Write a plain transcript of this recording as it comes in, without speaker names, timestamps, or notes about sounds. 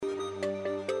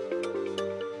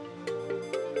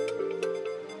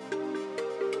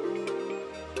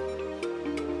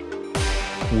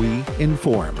we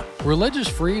inform. Religious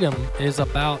freedom is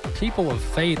about people of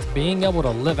faith being able to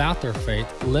live out their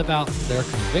faith, live out their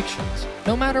convictions,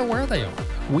 no matter where they are.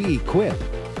 We equip.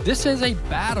 This is a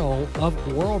battle of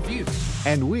worldviews.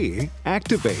 And we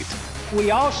activate.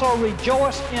 We also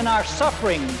rejoice in our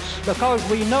sufferings because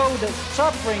we know that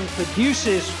suffering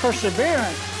produces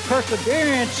perseverance,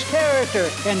 perseverance, character,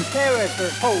 and character,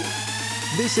 hope.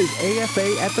 This is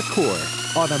AFA at the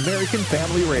Core on American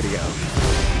Family Radio.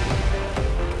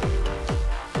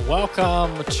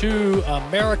 Welcome to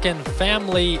American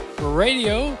Family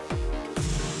Radio.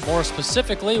 More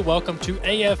specifically, welcome to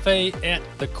AFA at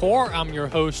the Core. I'm your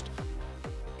host,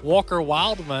 Walker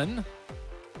Wildman.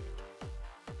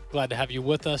 Glad to have you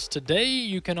with us today.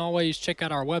 You can always check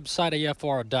out our website,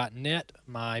 afr.net.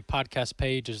 My podcast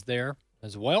page is there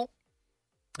as well.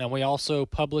 And we also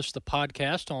publish the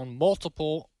podcast on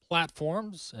multiple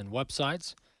platforms and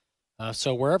websites.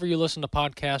 So wherever you listen to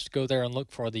podcasts, go there and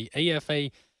look for the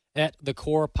AFA at the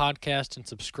Core podcast and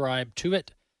subscribe to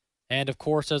it. And of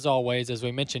course, as always, as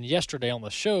we mentioned yesterday on the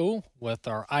show with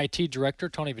our IT director,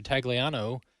 Tony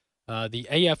Vitagliano, the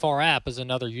AFR app is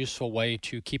another useful way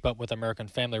to keep up with American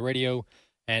Family Radio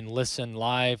and listen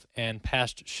live and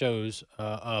past shows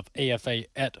of AFA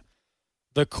at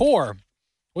the Core.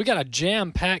 We got a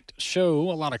jam-packed show,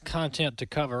 a lot of content to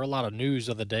cover, a lot of news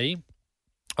of the day.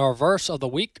 Our verse of the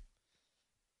week,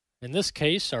 in this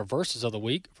case, our verses of the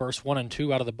week, verse 1 and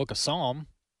 2 out of the book of Psalm.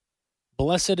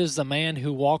 Blessed is the man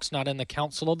who walks not in the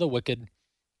counsel of the wicked,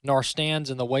 nor stands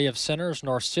in the way of sinners,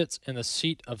 nor sits in the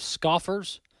seat of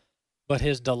scoffers, but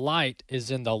his delight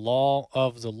is in the law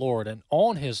of the Lord, and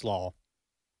on his law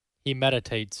he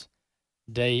meditates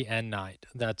day and night.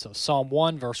 That's Psalm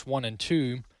 1, verse 1 and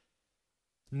 2.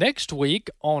 Next week,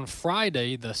 on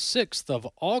Friday, the 6th of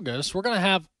August, we're going to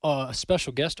have a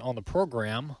special guest on the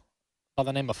program by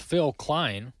the name of Phil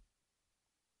Klein.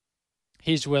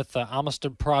 He's with the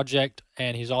Amistad Project,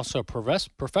 and he's also a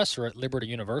professor at Liberty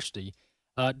University.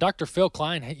 Dr. Phil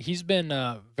Klein, he's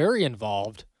been very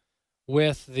involved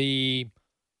with the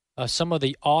some of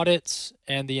the audits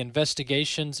and the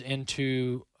investigations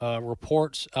into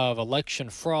reports of election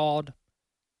fraud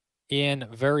in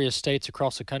various states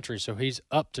across the country. So he's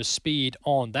up to speed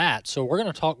on that. So we're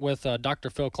going to talk with Dr.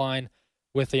 Phil Klein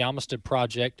with the Amistad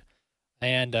Project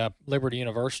and Liberty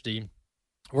University.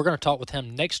 We're going to talk with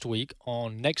him next week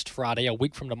on next Friday, a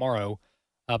week from tomorrow,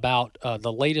 about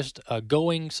the latest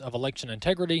goings of election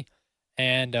integrity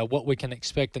and what we can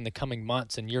expect in the coming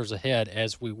months and years ahead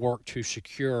as we work to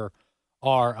secure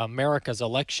our America's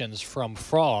elections from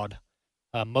fraud,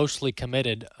 mostly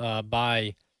committed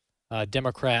by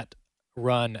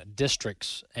Democrat-run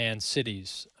districts and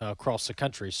cities across the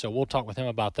country. So we'll talk with him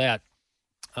about that.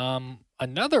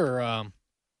 Another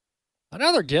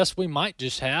guest we might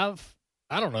just have,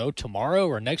 I don't know, tomorrow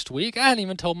or next week. I hadn't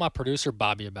even told my producer,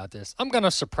 Bobby, about this. I'm going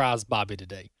to surprise Bobby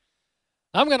today.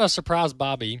 I'm going to surprise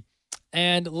Bobby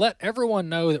and let everyone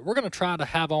know that we're going to try to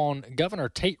have on Governor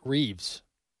Tate Reeves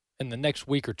in the next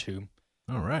week or two.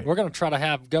 All right. We're going to try to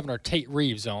have Governor Tate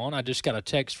Reeves on. I just got a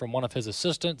text from one of his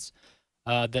assistants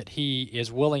that he is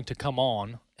willing to come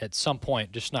on at some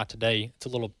point, just not today. It's a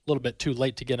little bit too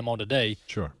late to get him on today.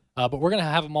 Sure. But we're going to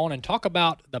have him on and talk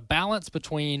about the balance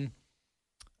between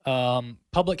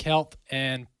public health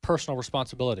and personal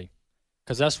responsibility,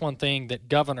 because that's one thing that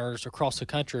governors across the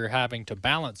country are having to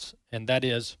balance, and that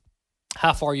is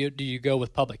how far do you go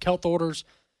with public health orders,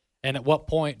 and at what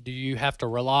point do you have to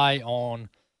rely on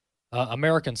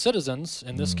American citizens,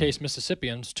 in this case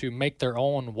Mississippians, to make their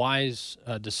own wise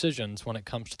decisions when it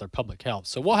comes to their public health.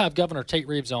 So we'll have Governor Tate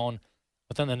Reeves on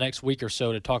within the next week or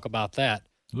so to talk about that.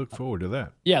 Look forward to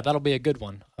that. Yeah, that'll be a good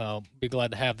one. Be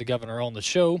glad to have the governor on the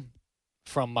show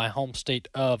from my home state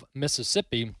of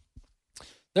Mississippi.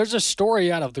 There's a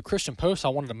story out of the Christian Post I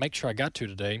wanted to make sure I got to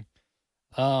today.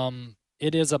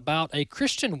 It is about a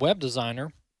Christian web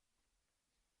designer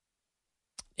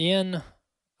in,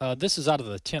 this is out of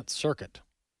the 10th Circuit.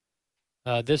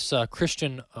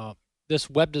 This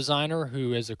web designer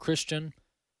who is a Christian,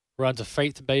 runs a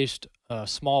faith-based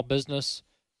small business.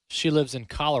 She lives in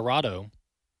Colorado.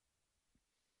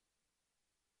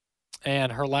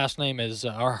 And her last name is,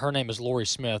 her name is Lori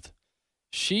Smith.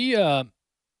 She, the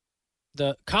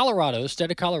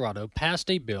state of Colorado passed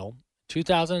a bill,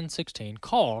 2016,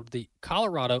 called the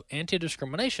Colorado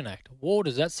Anti-Discrimination Act. Whoa,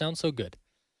 does that sound so good?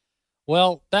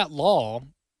 Well, that law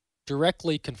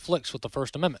directly conflicts with the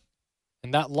First Amendment.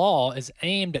 And that law is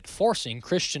aimed at forcing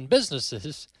Christian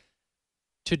businesses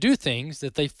to do things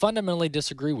that they fundamentally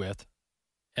disagree with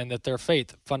and that their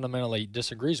faith fundamentally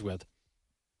disagrees with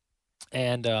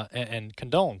and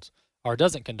condones or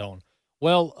doesn't condone.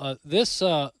 Well, this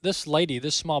lady,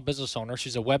 this small business owner,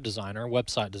 she's a web designer,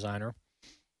 website designer.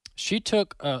 She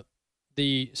took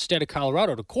the state of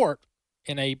Colorado to court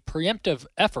in a preemptive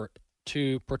effort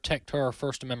to protect her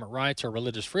First Amendment rights, her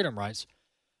religious freedom rights.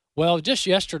 Well, just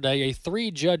yesterday, a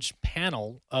 3-judge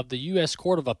panel of the U.S.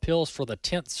 Court of Appeals for the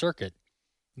 10th Circuit,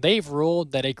 they've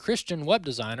ruled that a Christian web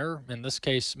designer, in this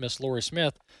case, Miss Lorie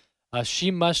Smith,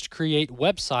 she must create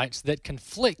websites that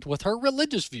conflict with her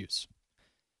religious views.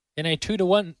 In a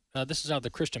 2-1, this is out of the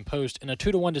Christian Post, in a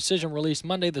 2-1 decision released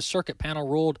Monday, the circuit panel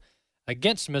ruled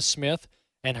against Ms. Smith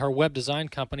and her web design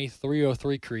company,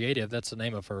 303 Creative, that's the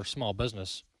name of her small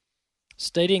business,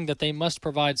 stating that they must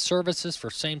provide services for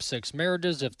same-sex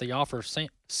marriages if they offer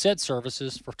said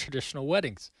services for traditional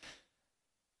weddings.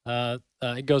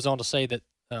 It goes on to say that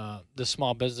the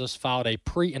small business filed a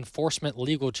pre-enforcement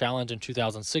legal challenge in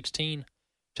 2016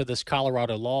 to this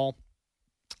Colorado law.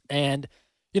 And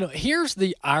here's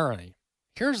the irony.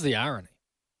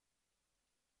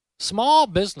 Small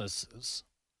businesses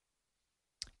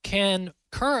can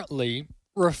currently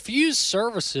refuse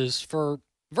services for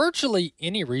virtually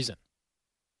any reason.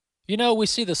 We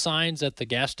see the signs at the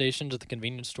gas stations, at the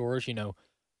convenience stores,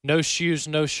 no shoes,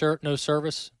 no shirt, no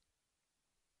service.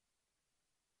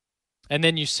 And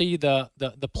then you see the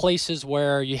places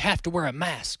where you have to wear a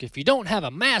mask. If you don't have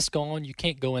a mask on, you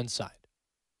can't go inside.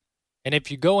 And if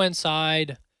you go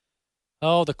inside,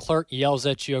 the clerk yells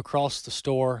at you across the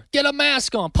store, get a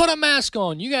mask on, put a mask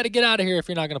on. You got to get out of here if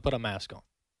you're not going to put a mask on.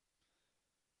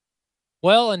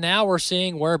 Well, and now we're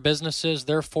seeing where businesses,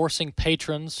 they're forcing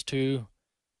patrons to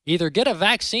either get a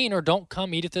vaccine or don't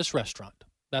come eat at this restaurant.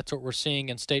 That's what we're seeing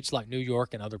in states like New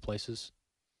York and other places.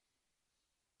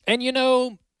 And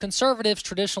conservatives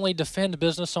traditionally defend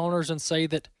business owners and say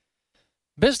that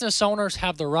business owners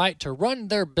have the right to run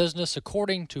their business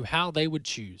according to how they would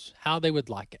choose, how they would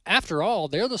like it. After all,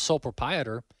 they're the sole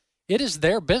proprietor. It is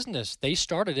their business. They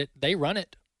started it. They run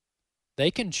it.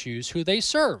 They can choose who they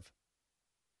serve.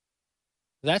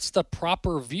 That's the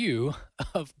proper view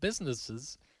of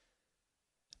businesses.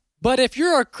 But if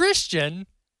you're a Christian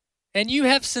and you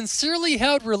have sincerely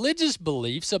held religious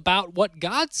beliefs about what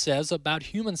God says about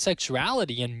human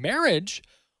sexuality and marriage,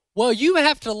 well, you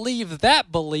have to leave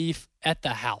that belief at the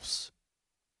house.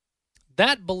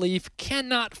 That belief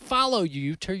cannot follow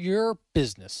you to your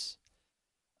business.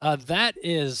 That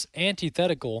is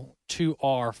antithetical to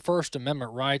our First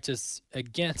Amendment rights. It's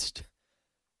against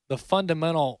the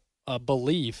fundamental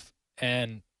belief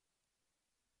and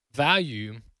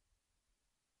value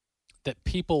that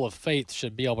people of faith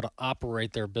should be able to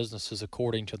operate their businesses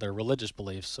according to their religious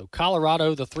beliefs. So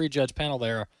Colorado, the 3-judge panel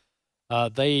there,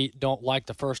 they don't like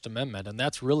the First Amendment, and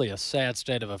that's really a sad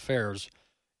state of affairs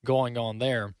going on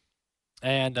there.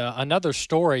 And another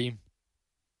story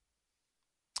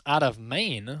out of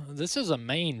Maine, this is a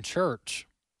Maine church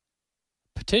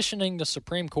petitioning the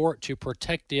Supreme Court to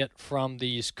protect it from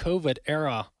these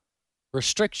COVID-era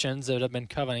restrictions that have been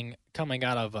coming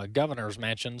out of governor's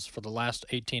mansions for the last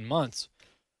 18 months.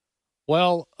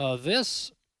 Well,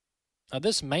 this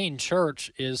Maine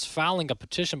church is filing a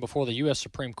petition before the U.S.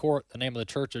 Supreme Court. The name of the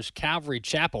church is Calvary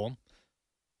Chapel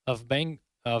of Bangor,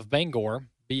 Bangor.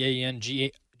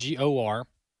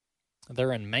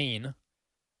 They're in Maine.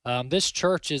 This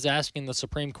church is asking the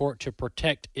Supreme Court to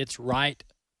protect its right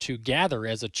to gather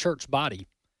as a church body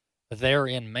there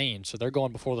in Maine. So they're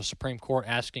going before the Supreme Court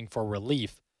asking for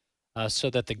relief so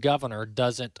that the governor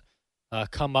doesn't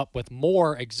come up with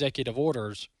more executive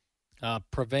orders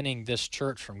preventing this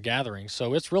church from gathering. So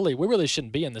we really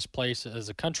shouldn't be in this place as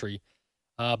a country,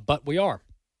 but we are.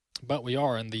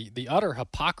 And the utter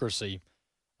hypocrisy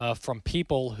from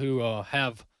people who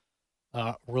have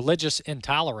religious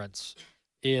intolerance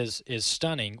is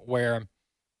stunning, where,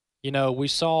 we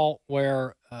saw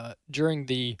where during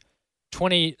the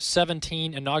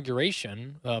 2017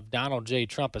 inauguration of Donald J.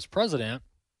 Trump as president,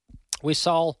 we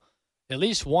saw at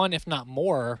least one, if not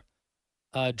more,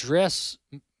 dress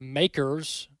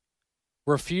makers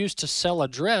refuse to sell a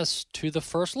dress to the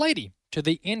First Lady, to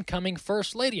the incoming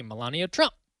First Lady, Melania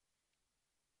Trump.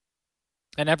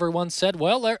 And everyone said,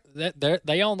 well,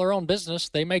 they own their own business.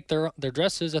 They make their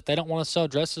dresses. If they don't want to sell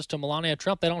dresses to Melania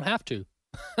Trump, they don't have to.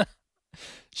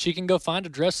 She can go find a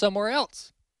dress somewhere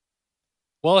else.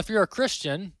 Well, if you're a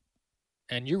Christian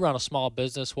and you run a small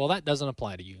business, well, that doesn't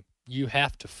apply to you. You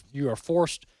are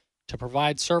forced to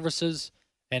provide services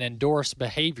and endorse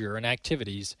behavior and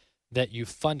activities that you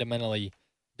fundamentally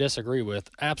disagree with.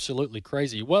 Absolutely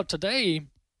crazy. Well, today,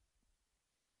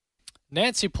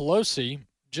 Nancy Pelosi,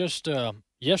 just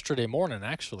yesterday morning,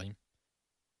 actually,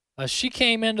 she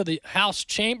came into the House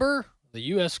chamber, the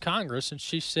U.S. Congress, and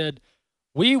she said,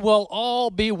 We will all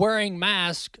be wearing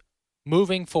masks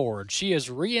moving forward. She is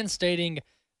reinstating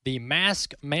the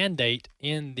mask mandate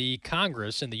in the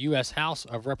Congress, in the U.S. House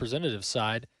of Representatives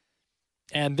side.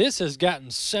 And this has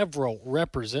gotten several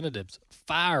representatives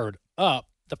fired up.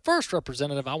 The first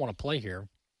representative I want to play here,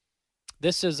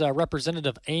 this is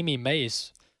Representative Amy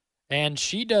Mace, and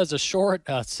she does a short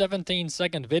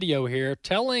 17-second video here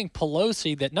telling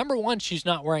Pelosi that, number one, she's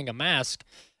not wearing a mask,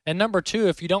 and number two,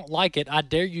 if you don't like it, I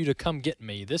dare you to come get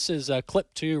me. This is clip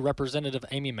 2, Representative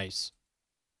Amy Mace.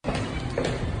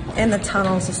 In the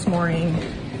tunnels this morning,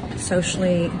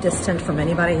 socially distant from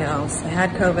anybody else. I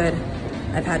had COVID.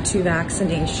 I've had 2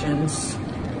 vaccinations.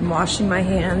 I'm washing my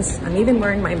hands. I'm even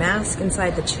wearing my mask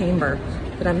inside the chamber,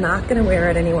 but I'm not going to wear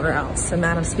it anywhere else. So,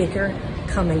 Madam Speaker,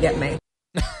 come and get me.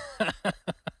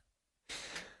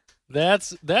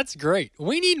 That's great.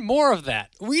 We need more of that.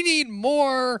 We need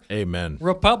more Amen.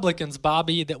 Republicans,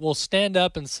 Bobby, that will stand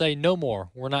up and say, no more.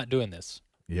 We're not doing this.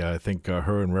 Yeah, I think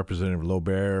her and Representative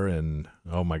Lobert, and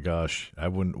oh my gosh, I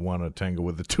wouldn't want to tangle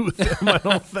with the two of them, I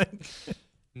don't think.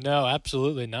 No,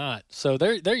 absolutely not. So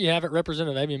there you have it.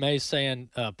 Representative Amy Mace saying,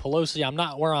 Pelosi, I'm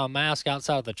not wearing a mask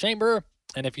outside of the chamber,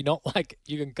 and if you don't like it,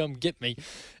 you can come get me.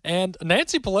 And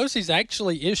Nancy Pelosi's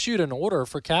actually issued an order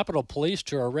for Capitol Police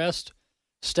to arrest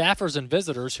staffers and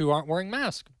visitors who aren't wearing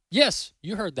masks. Yes,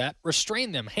 you heard that.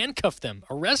 Restrain them, handcuff them,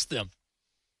 arrest them.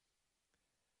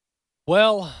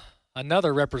 Well,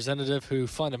 another representative who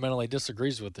fundamentally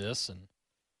disagrees with this, and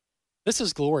this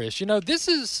is glorious. You know,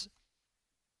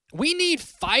 we need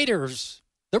fighters.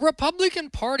 The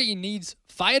Republican Party needs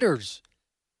fighters.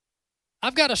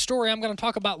 I've got a story I'm going to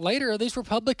talk about later. These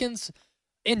Republicans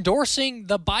endorsing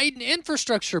the Biden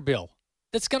infrastructure bill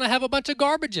that's going to have a bunch of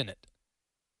garbage in it.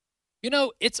 You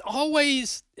know, it's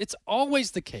always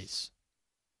the case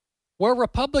where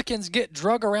Republicans get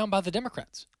drug around by the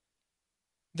Democrats.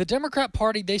 The Democrat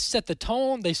Party, they set the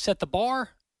tone, they set the bar,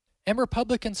 and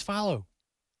Republicans follow.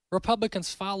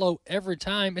 Republicans follow every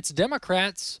time. It's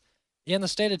Democrats in the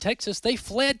state of Texas. They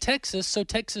fled Texas so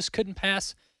Texas couldn't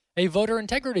pass a voter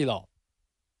integrity law.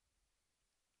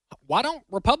 Why don't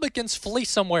Republicans flee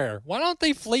somewhere? Why don't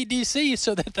they flee D.C.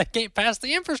 so that they can't pass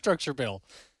the infrastructure bill?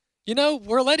 You know,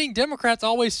 we're letting Democrats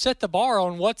always set the bar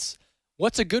on what's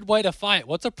a good way to fight,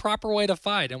 what's a proper way to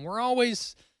fight, and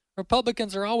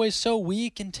Republicans are always so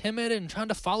weak and timid and trying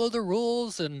to follow the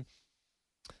rules. And,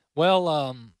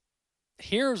 well,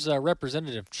 here's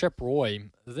Representative Chip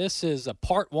Roy. This is a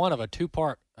part 1 of a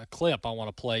 2-part clip I want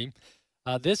to play.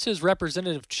 This is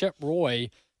Representative Chip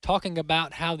Roy talking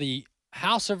about how the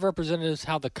House of Representatives,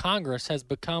 how the Congress has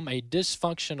become a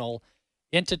dysfunctional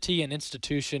entity and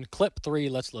institution. Clip 3,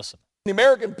 let's listen. The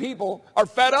American people are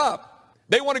fed up.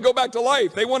 They want to go back to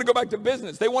life. They want to go back to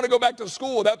business. They want to go back to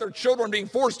school without their children being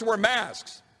forced to wear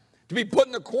masks, to be put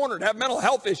in the corner, to have mental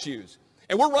health issues.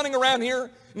 And we're running around here,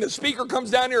 and the speaker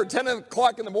comes down here at 10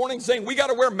 o'clock in the morning saying we got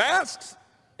to wear masks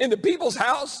in the people's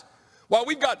house while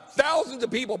we've got thousands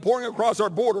of people pouring across our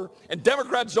border, and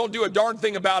Democrats don't do a darn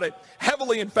thing about it,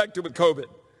 heavily infected with COVID.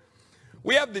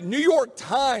 We have the New York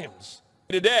Times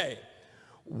today.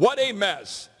 What a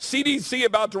mess. CDC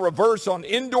about to reverse on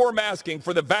indoor masking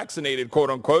for the vaccinated, quote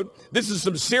unquote. This is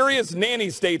some serious nanny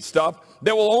state stuff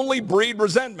that will only breed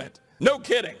resentment. No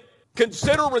kidding.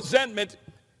 Consider resentment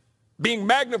being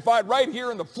magnified right here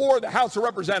in the floor of the House of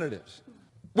Representatives.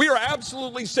 We are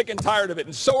absolutely sick and tired of it,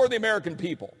 and so are the American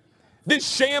people. This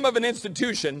sham of an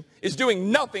institution is doing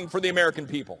nothing for the American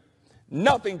people,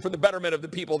 nothing for the betterment of the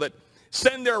people that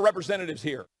send their representatives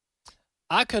here.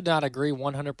 I could not agree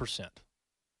 100%.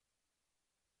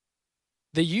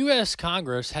 The U.S.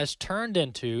 Congress has turned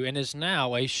into and is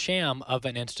now a sham of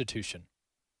an institution.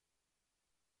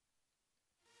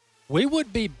 We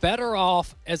would be better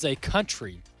off as a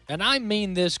country, and I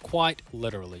mean this quite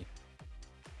literally.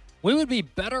 We would be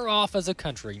better off as a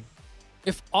country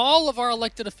if all of our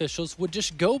elected officials would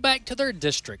just go back to their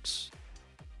districts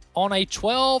on a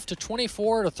 12 to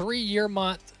 24 to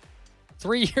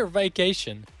 3-year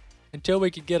vacation until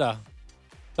we could get a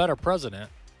better president.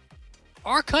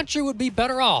 Our country would be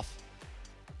better off.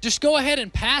 Just go ahead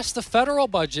and pass the federal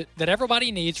budget that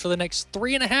everybody needs for the next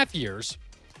 3.5 years.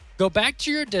 Go back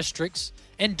to your districts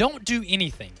and don't do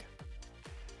anything.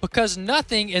 Because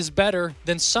nothing is better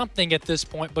than something at this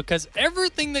point, because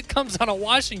everything that comes out of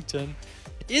Washington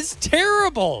is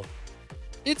terrible.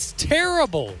 It's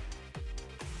terrible.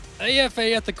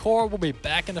 AFA at the Core will be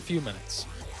back in a few minutes.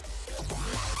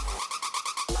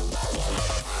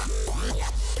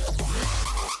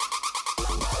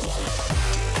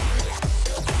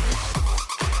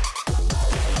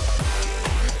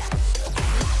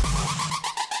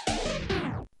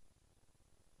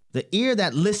 The ear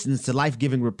that listens to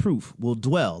life-giving reproof will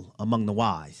dwell among the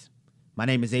wise. My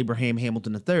name is Abraham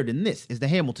Hamilton III, and this is the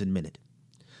Hamilton Minute.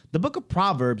 The book of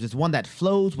Proverbs is one that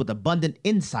flows with abundant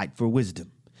insight for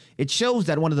wisdom. It shows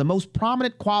that one of the most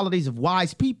prominent qualities of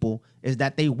wise people is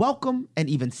that they welcome and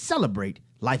even celebrate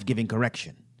life-giving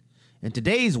correction. In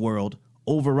today's world,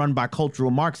 overrun by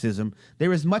cultural Marxism,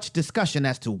 there is much discussion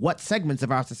as to what segments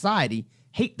of our society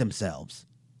hate themselves.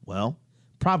 Well,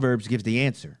 Proverbs gives the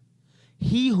answer.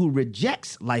 He who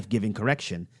rejects life-giving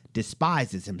correction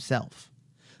despises himself.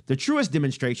 The truest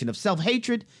demonstration of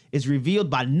self-hatred is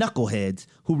revealed by knuckleheads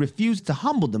who refuse to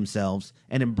humble themselves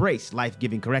and embrace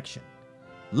life-giving correction.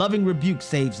 Loving rebuke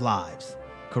saves lives.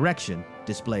 Correction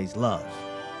displays love.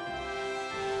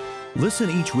 Listen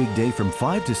each weekday from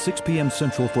 5 to 6 p.m.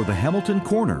 Central for the Hamilton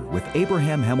Corner with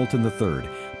Abraham Hamilton III,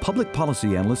 Public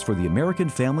Policy Analyst for the American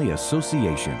Family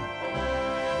Association.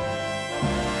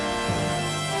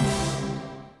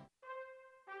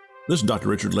 This is Dr.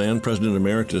 Richard Land, President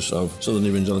Emeritus of Southern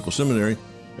Evangelical Seminary,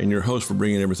 and your host for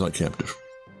Bringing Every Thought Captive.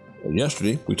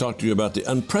 Yesterday, we talked to you about the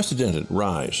unprecedented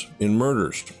rise in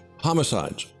murders,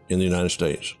 homicides in the United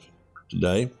States.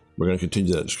 Today, we're going to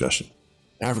continue that discussion.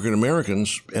 African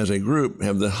Americans, as a group,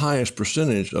 have the highest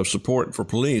percentage of support for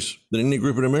police than any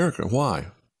group in America. Why?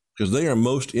 Because they are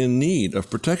most in need of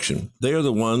protection. They are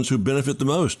the ones who benefit the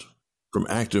most from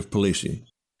active policing.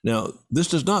 Now, this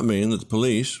does not mean that the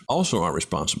police also aren't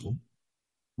responsible.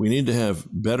 We need to have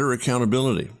better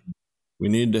accountability. We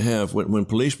need to have, when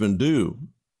policemen do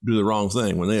the wrong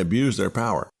thing, when they abuse their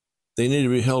power, they need to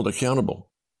be held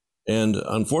accountable. And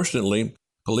unfortunately,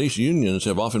 police unions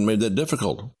have often made that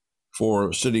difficult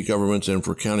for city governments and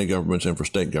for county governments and for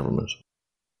state governments.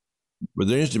 But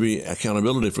there needs to be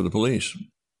accountability for the police.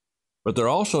 But there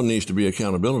also needs to be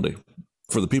accountability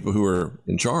for the people who are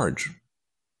in charge.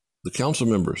 The council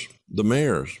members, the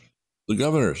mayors, the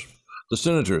governors, the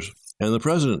senators, and the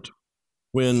president.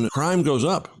 When crime goes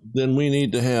up, then we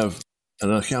need to have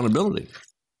an accountability.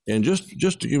 And just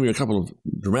to give you a couple of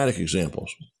dramatic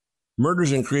examples,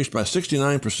 murders increased by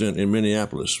 69% in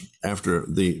Minneapolis after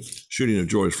the shooting of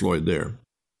George Floyd there.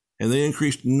 And they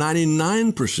increased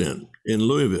 99% in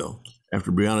Louisville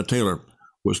after Breonna Taylor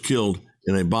was killed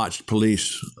in a botched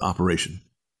police operation.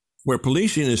 Where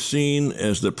policing is seen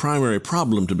as the primary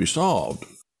problem to be solved,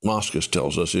 Moskos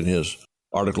tells us in his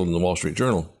article in the Wall Street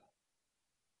Journal,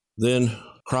 then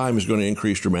crime is going to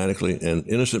increase dramatically and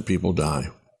innocent people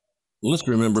die. Let's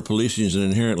remember policing is an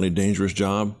inherently dangerous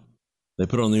job. They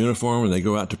put on the uniform and they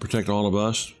go out to protect all of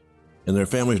us, and their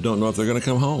families don't know if they're going to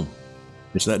come home.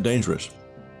 It's that dangerous.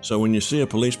 So when you see a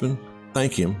policeman,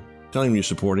 thank him, tell him you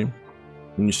support him.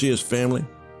 When you see his family,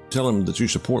 tell him that you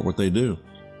support what they do,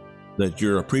 that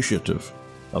you're appreciative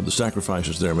of the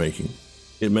sacrifices they're making.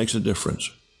 It makes a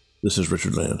difference. This is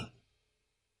Richard Land.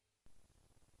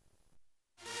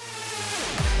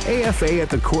 AFA at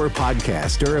the Core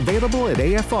podcast are available at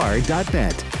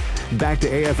afr.net. Back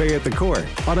to AFA at the Core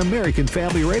on American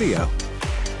Family Radio.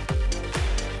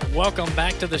 Welcome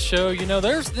back to the show. You know,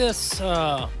 there's this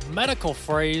medical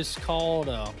phrase called,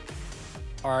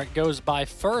 or it goes by,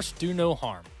 first, do no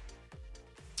harm.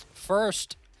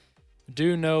 First,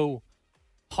 do no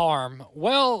harm.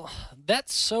 Well, that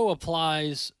so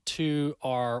applies to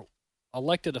our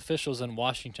elected officials in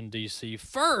Washington, D.C.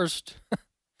 First,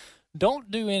 don't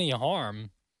do any harm.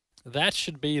 That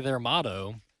should be their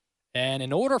motto. And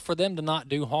in order for them to not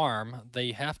do harm,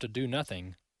 they have to do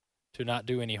nothing to not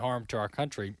do any harm to our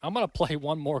country. I'm going to play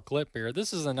one more clip here.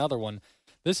 This is another one.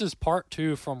 This is part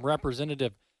 2 from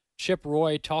Representative Chip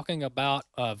Roy talking about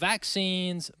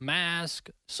vaccines,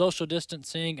 masks, social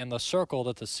distancing, and the circle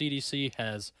that the CDC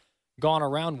has gone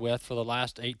around with for the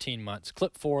last 18 months.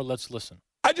 Clip 4, let's listen.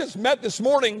 I just met this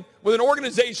morning with an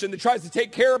organization that tries to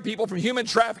take care of people from human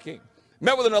trafficking.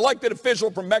 Met with an elected official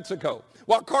from Mexico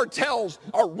while cartels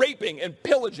are raping and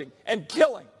pillaging and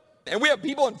killing. And we have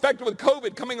people infected with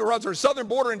COVID coming across our southern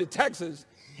border into Texas.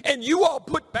 And you all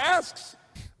put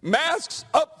masks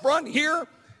up front here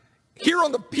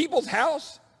on the people's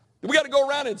house. We got to go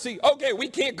around and see, okay, we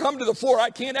can't come to the floor. I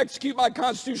can't execute my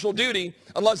constitutional duty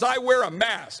unless I wear a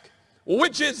mask. Well,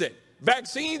 which is it?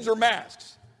 Vaccines or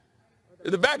masks?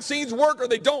 Do the vaccines work or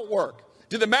they don't work?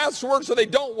 Do the masks work so they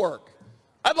don't work?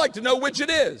 I'd like to know which it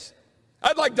is.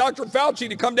 I'd like Dr. Fauci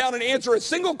to come down and answer a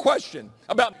single question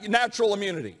about natural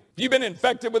immunity. If you've been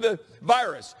infected with a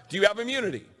virus, do you have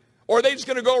immunity? Or are they just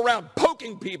going to go around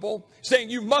poking people saying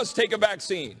you must take a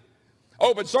vaccine?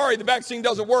 Oh, but sorry, the vaccine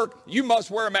doesn't work. You must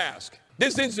wear a mask.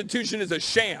 This institution is a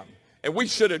sham, and we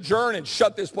should adjourn and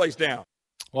shut this place down.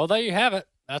 Well, there you have it.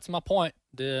 That's my point.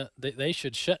 They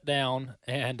should shut down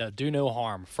and do no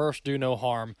harm. First, do no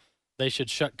harm. they should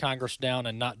shut Congress down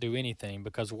and not do anything,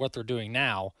 because what they're doing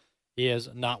now is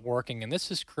not working. And this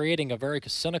is creating a very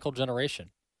cynical generation.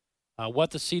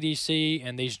 What the CDC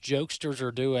and these jokesters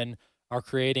are doing are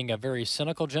creating a very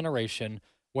cynical generation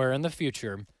where in the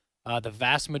future, the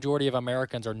vast majority of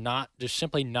Americans are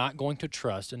simply not going to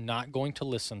trust and not going to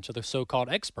listen to the so-called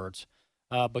experts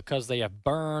because they have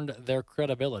burned their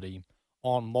credibility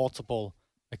on multiple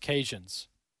occasions.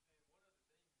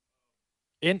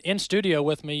 In studio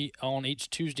with me on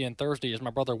each Tuesday and Thursday is my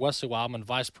brother Wesley Wildman,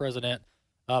 Vice President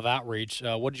of Outreach.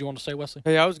 What did you want to say, Wesley?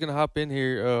 Hey, I was going to hop in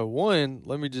here.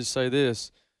 Let me just say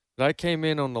this. That I came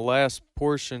in on the last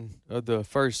portion of the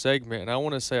first segment, and I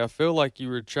want to say I feel like you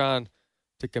were trying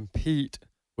to compete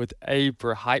with Abe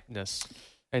for hypeness.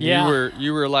 And you were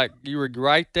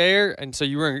right there, and so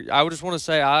you were. I just want to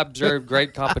say I observed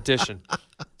great competition.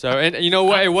 So, and you know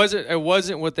what? It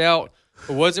wasn't without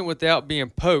being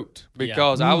poked,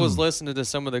 because I was listening to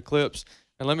some of the clips,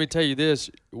 and let me tell you this: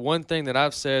 one thing that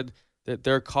I've said that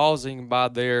they're causing by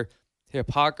their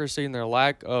hypocrisy and their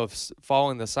lack of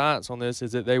following the science on this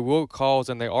is that they will cause,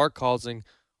 and they are causing,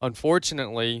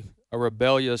 unfortunately, a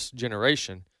rebellious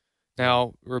generation.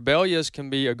 Now, rebellious can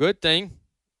be a good thing.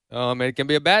 It can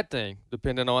be a bad thing,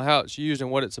 depending on how it's used and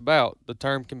what it's about. The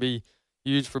term can be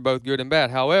used for both good and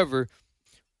bad. However,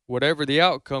 whatever the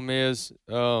outcome is,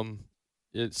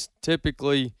 it's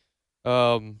typically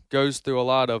goes through a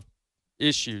lot of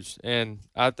issues. And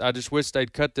I just wish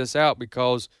they'd cut this out,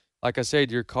 because, like I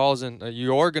said, you are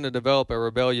going to develop a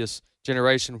rebellious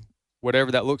generation,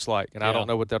 whatever that looks like, and I don't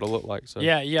know what that'll look like. So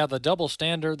the double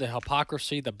standard, the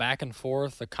hypocrisy, the back and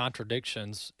forth, the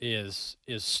contradictions is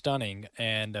stunning,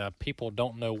 and people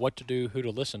don't know what to do, who to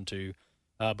listen to,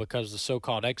 because the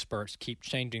so-called experts keep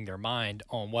changing their mind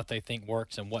on what they think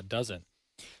works and what doesn't.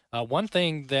 One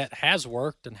thing that has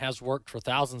worked and has worked for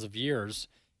thousands of years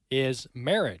is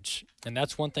marriage, and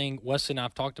that's one thing Wesley and I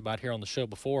have talked about here on the show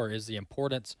before, is the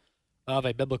importance of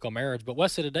a biblical marriage. But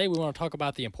Wesley, today we want to talk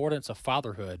about the importance of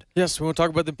fatherhood. Yes, we want to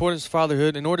talk about the importance of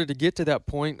fatherhood. In order to get to that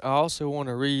point, I also want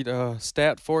to read a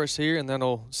stat for us here, and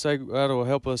that'll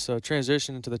help us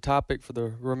transition into the topic for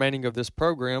the remaining of this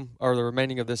program, or the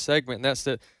remaining of this segment, and that's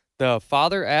that the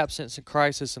father absence and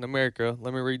crisis in America,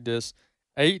 let me read this,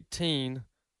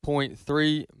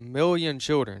 18.3 million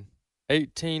children,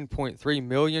 18.3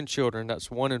 million children, that's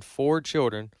 1 in 4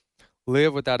 children,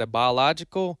 live without a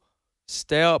biological,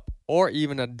 step, or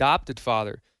even adopted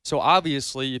father. So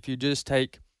obviously, if you just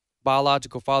take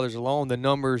biological fathers alone, the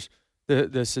numbers,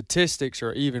 the statistics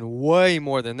are even way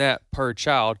more than that per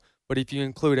child. But if you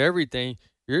include everything,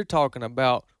 you're talking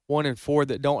about 1 in 4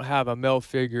 that don't have a male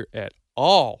figure at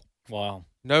all. Wow.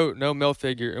 No male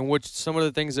figure. And which some of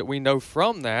the things that we know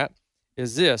from that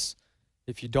is this: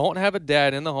 if you don't have a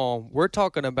dad in the home, we're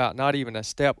talking about not even a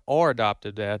step or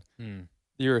adopted dad.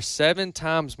 You're 7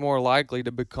 times more likely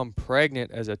to become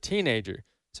pregnant as a teenager.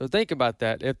 So think about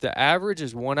that. If the average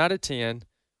is 1 out of 10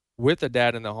 with a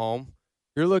dad in the home,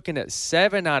 you're looking at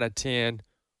 7 out of 10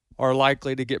 are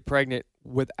likely to get pregnant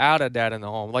without a dad in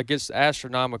the home. Like, it's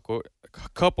astronomical. A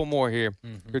couple more here.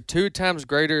 You're 2 times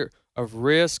greater of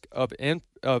risk of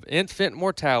infant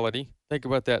mortality. Think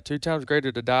about that. 2 times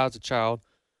greater to die as a child.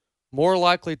 More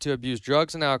likely to abuse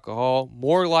drugs and alcohol.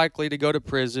 More likely to go to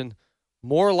prison.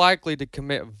 More likely to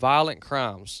commit violent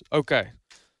crimes. Okay,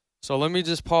 so let me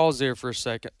just pause there for a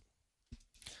second.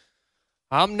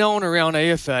 I'm known around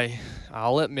AFA,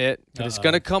 I'll admit, and it's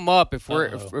going to come up if we're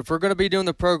going to be doing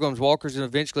the programs. Walker's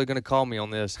eventually going to call me on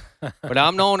this, but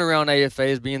I'm known around AFA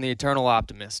as being the eternal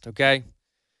optimist. Okay,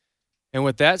 and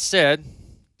with that said,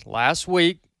 last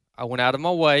week I went out of my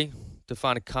way to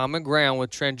find a common ground with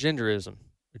transgenderism.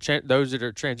 Those that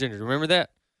are transgender, remember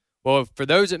that? Well, for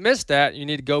those that missed that, you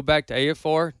need to go back to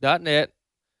afr.net,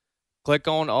 click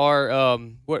on our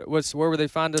where would they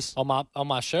find us? On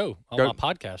my show, my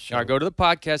podcast show. All right, go to the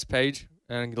podcast page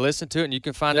and listen to it, and you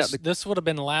can find out. This would have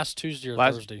been last Tuesday or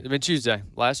Thursday. It's been Tuesday.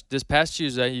 This past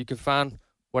Tuesday, you can find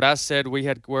what I said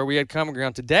where we had common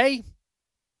ground. Today,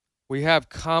 we have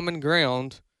common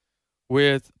ground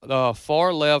with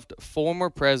far left former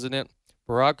President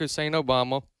Barack Hussein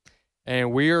Obama.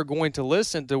 And we are going to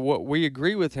listen to what we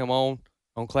agree with him on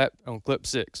clip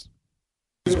 6.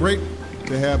 It's great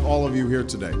to have all of you here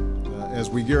today as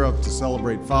we gear up to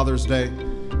celebrate Father's Day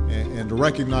and to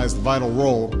recognize the vital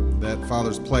role that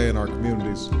fathers play in our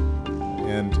communities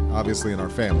and obviously in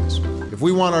our families. If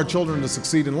we want our children to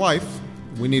succeed in life,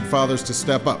 we need fathers to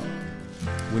step up.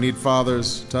 We need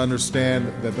fathers to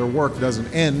understand that their work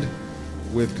doesn't end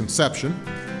with conception.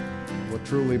 What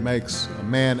truly makes a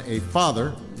man a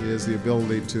father is the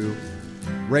ability to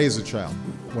raise a child.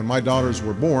 When my daughters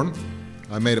were born,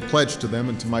 I made a pledge to them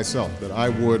and to myself that I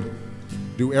would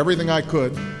do everything I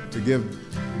could to give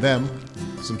them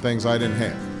some things I didn't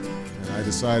have. And I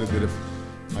decided that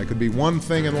if I could be one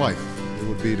thing in life, it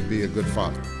would be to be a good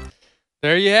father.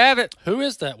 There you have it. Who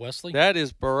is that, Wesley? That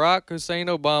is Barack Hussein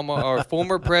Obama, our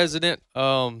former president.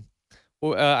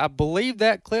 I believe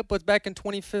that clip was back in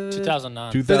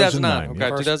 2009. 2009. Okay,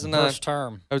 First, 2009. First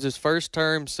term. That was his first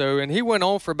term. So, and he went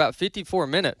on for about 54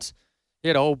 minutes. He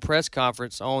had a whole press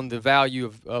conference on the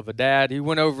value of a dad. He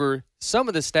went over some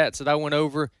of the stats that I went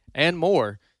over and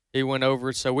more. He went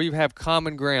over, so we have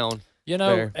common ground. You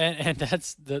know, there. and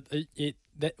that's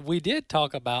that we did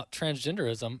talk about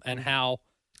transgenderism and how,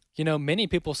 you know, many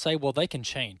people say, well, they can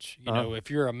change. You know,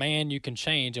 if you're a man, you can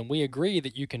change, and we agree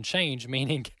that you can change,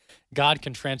 meaning God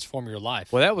can transform your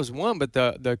life. Well, that was one, but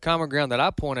the common ground that I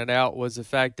pointed out was the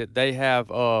fact that they have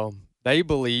they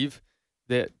believe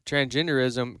that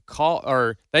transgenderism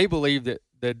they believe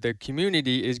that the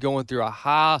community is going through a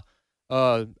high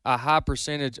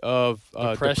percentage of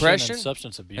depression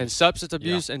and substance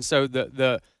abuse, and so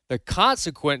the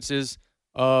consequences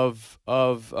of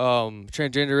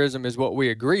transgenderism is what we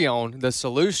agree on. The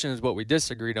solution is what we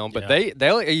disagreed on. But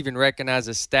they'll even recognize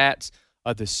the stats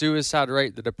of the suicide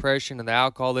rate, the depression, and the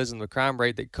alcoholism, the crime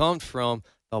rate that comes from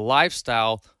the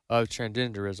lifestyle of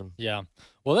transgenderism. Yeah.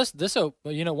 Well, this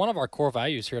you know, one of our core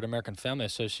values here at American Family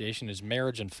Association is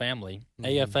marriage and family.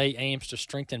 AFA aims to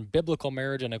strengthen biblical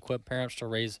marriage and equip parents to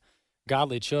raise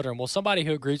godly children. Well, somebody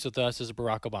who agrees with us is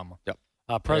Barack Obama. Yep.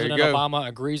 President Obama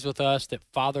agrees with us that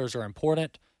fathers are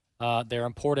important. They're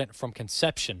important from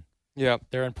conception. Yeah.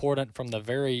 They're important from the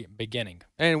very beginning.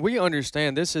 And we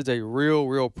understand this is a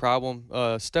real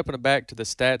problem. Stepping back to the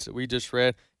stats that we just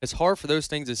read, it's hard for those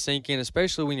things to sink in,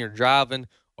 especially when you're driving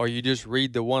or you just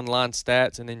read the one-line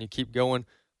stats and then you keep going.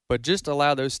 But just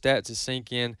allow those stats to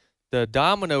sink in, the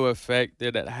domino effect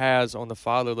that it has on the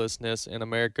fatherlessness in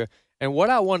America. And what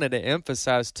I wanted to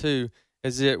emphasize, too,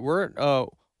 is that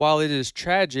while it is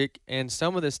tragic and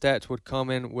some of the stats would come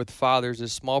in with fathers, a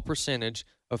small percentage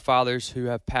of fathers who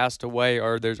have passed away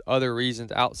or there's other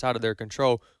reasons outside of their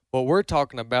control, what we're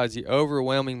talking about is the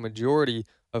overwhelming majority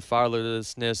of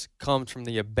fatherlessness comes from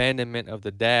the abandonment of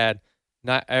the dad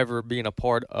not ever being a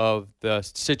part of the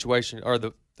situation or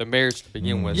the marriage to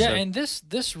begin with. Yeah, so. And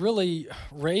this really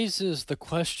raises the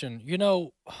question, you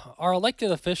know, our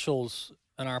elected officials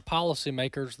and our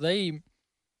policymakers, they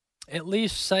at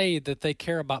least say that they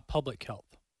care about public health.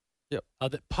 Yep.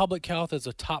 That public health is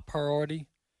a top priority.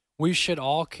 We should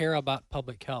all care about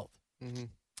public health. Mm-hmm.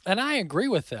 And I agree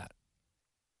with that.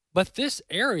 But this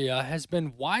area has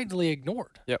been widely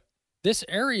ignored. Yep. This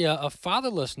area of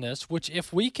fatherlessness, which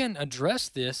if we can address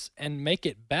this and make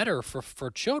it better for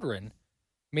children,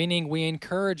 meaning we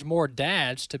encourage more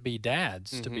dads to be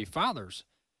dads, to be fathers,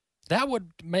 that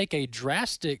would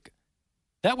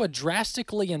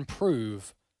drastically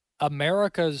improve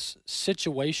America's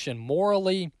situation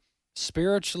morally,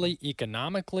 spiritually,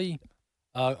 economically.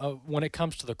 When it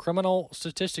comes to the criminal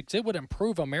statistics, it would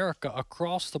improve America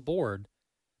across the board.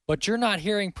 But you're not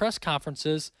hearing press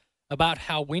conferences about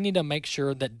how we need to make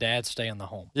sure that dads stay in the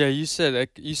home. Yeah, you said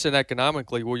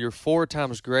economically, well, you're 4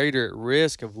 times greater at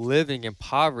risk of living in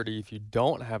poverty if you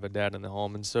don't have a dad in the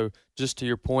home. And so just to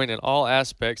your point, in all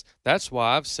aspects, that's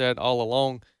why I've said all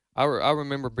along, I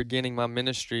remember beginning my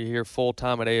ministry here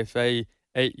full-time at AFA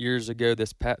 8 years ago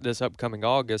this upcoming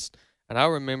August, and I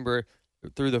remember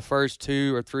through the first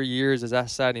 2 or 3 years as I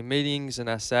sat in meetings and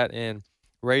I sat in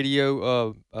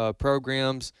radio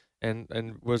programs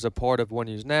and was a part of One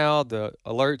News Now, the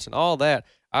alerts and all that,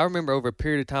 I remember over a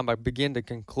period of time I began to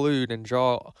conclude and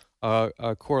draw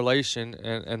a correlation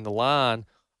and the line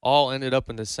all ended up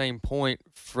in the same point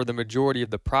for the majority of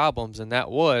the problems, and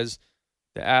that was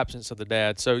the absence of the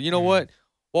dad. So you know what,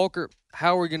 Walker,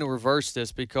 how are we going to reverse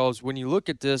this? Because when you look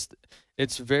at this,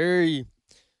 it's very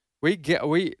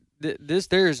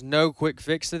there is no quick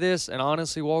fix to this, and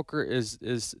honestly, Walker, is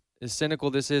as cynical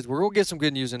this is, we're going to get some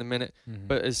good news in a minute,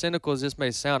 but as cynical as this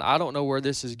may sound, I don't know where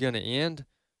this is going to end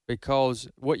because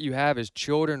what you have is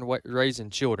children raising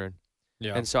children.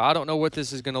 Yeah. And so I don't know what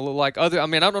this is going to look like. I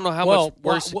don't know how much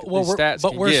worse these stats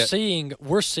but can we're get.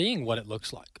 We're seeing what it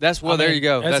looks like. There you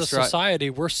go. As That's a society,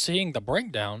 we're seeing the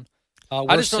breakdown.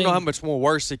 I just don't know how much more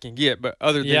worse it can get. But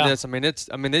other than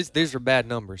this, these are bad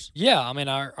numbers. Yeah, I mean,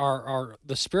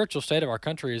 the spiritual state of our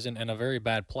country is in a very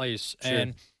bad place, Sure.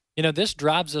 and you know this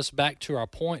drives us back to our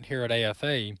point here at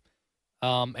AFA,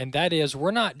 and that is we're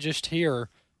not just here.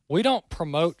 We don't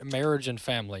promote marriage and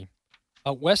family.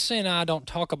 Wesley and I don't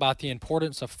talk about the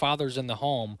importance of fathers in the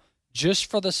home just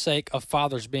for the sake of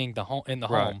fathers being in the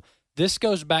home. This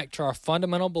goes back to our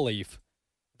fundamental belief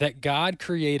that God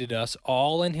created us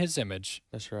all in his image.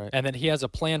 That's right. And that he has a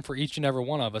plan for each and every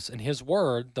one of us. And his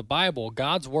word, the Bible,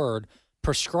 God's word,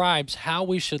 prescribes how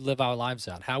we should live our lives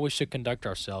out, how we should conduct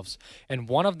ourselves. And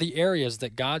one of the areas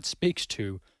that God speaks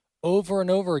to over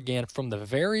and over again from the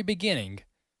very beginning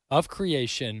of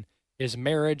creation is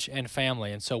marriage and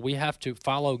family. And so we have to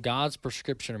follow God's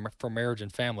prescription for marriage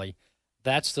and family.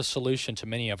 That's the solution to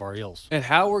many of our ills. And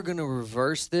how we're going to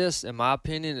reverse this, in my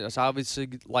opinion, is obviously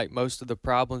like most of the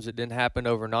problems, it didn't happen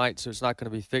overnight, so it's not going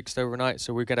to be fixed overnight.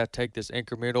 So we got to take this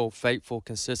incremental, faithful,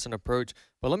 consistent approach.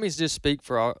 But let me just speak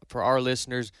for our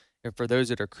listeners and for those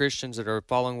that are Christians that are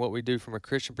following what we do from a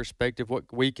Christian perspective,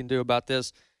 what we can do about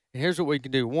this. And here's what we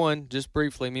can do. One, just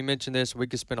briefly, let me mention this. We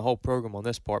could spend a whole program on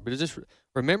this part, but just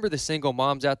remember the single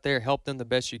moms out there. Help them the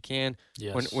best you can.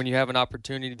 Yes. When you have an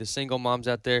opportunity, the single moms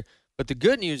out there. But the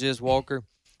good news is, Walker,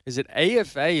 is that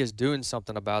AFA is doing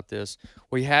something about this.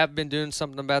 We have been doing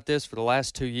something about this for the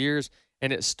last 2 years,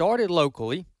 and it started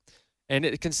locally, and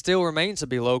it can still remain to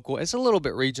be local. It's a little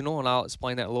bit regional, and I'll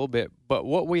explain that in a little bit. But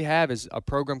what we have is a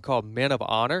program called Men of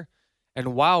Honor,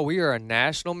 and while we are a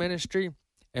national ministry,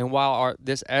 and while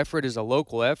this effort is a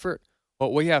local effort,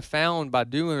 what we have found by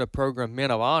doing a program, Men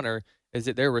of Honor, is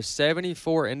that there were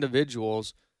 74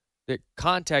 individuals that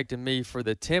contacted me for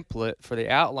the template, for the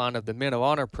outline of the Men of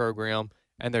Honor program,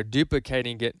 and they're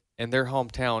duplicating it in their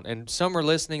hometown. And some are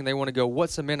listening, they want to go,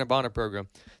 what's the Men of Honor program?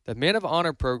 The Men of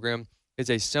Honor program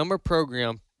is a summer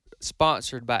program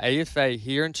sponsored by AFA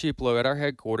here in Tupelo at our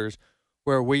headquarters,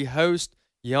 where we host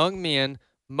young men.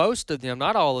 Most of them,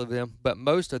 not all of them, but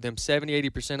most of them,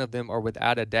 70-80% of them are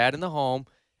without a dad in the home,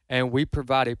 and we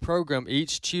provide a program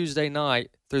each Tuesday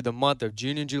night through the month of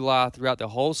June and July throughout the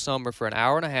whole summer for an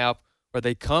hour and a half, where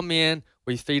they come in,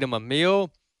 we feed them a meal,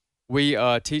 we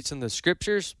teach them the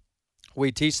scriptures,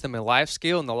 we teach them a life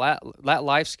skill, and that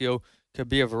life skill could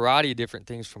be a variety of different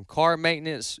things, from car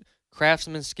maintenance,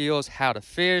 craftsman skills, how to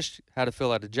fish, how to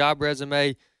fill out a job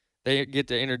resume. They get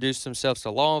to introduce themselves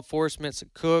to law enforcement,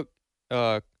 cook,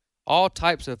 all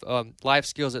types of life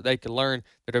skills that they can learn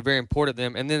that are very important to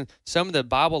them. And then some of the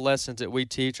Bible lessons that we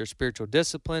teach are spiritual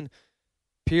discipline,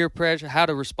 peer pressure, how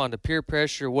to respond to peer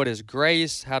pressure, what is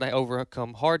grace, how to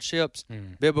overcome hardships,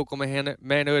 biblical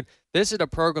manhood. This is a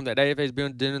program that AFA has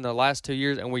been doing in the last 2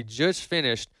 years, and we just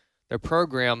finished the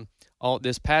program on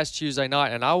this past Tuesday night,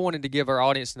 and I wanted to give our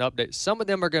audience an update. Some of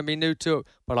them are going to be new to it,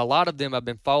 but a lot of them have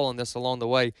been following this along the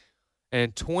way.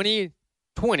 And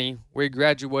 2020, we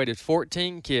graduated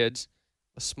 14 kids,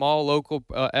 a small local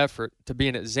effort to be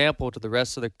an example to the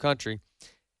rest of the country.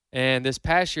 And this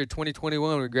past year,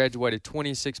 2021, we graduated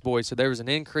 26 boys. So there was an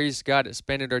increase. God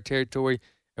expanded our territory,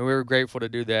 and we were grateful to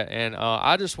do that. And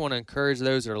I just want to encourage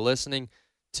those that are listening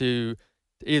to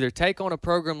either take on a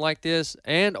program like this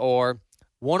and or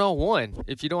one-on-one.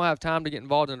 If you don't have time to get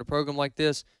involved in a program like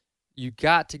this, you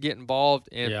got to get involved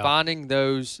in finding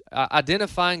those,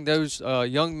 identifying those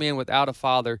young men without a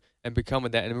father and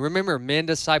becoming that. And remember, men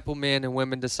disciple men and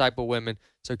women disciple women,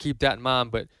 so keep that in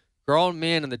mind. But grown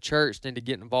men in the church need to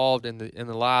get involved in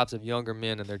the lives of younger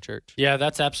men in their church. Yeah,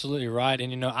 that's absolutely right.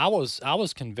 And I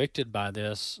was convicted by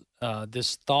this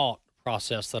thought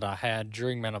process that I had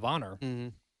during Men of Honor. Mm-hmm.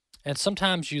 And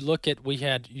sometimes you look at,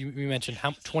 you mentioned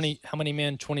how many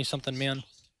men, 20-something men,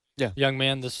 young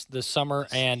men this summer,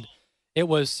 and it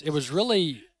was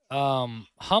really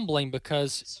humbling,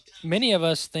 because many of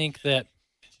us think that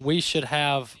we should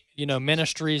have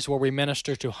ministries where we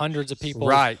minister to hundreds of people,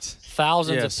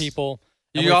 thousands of people,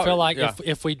 and we feel like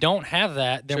if we don't have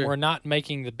that, then we're not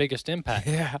making the biggest impact.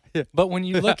 But when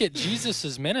you look at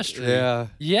Jesus' ministry,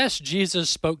 yes, Jesus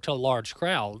spoke to large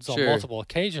crowds on multiple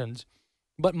occasions,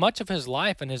 but much of his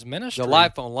life and his ministry, the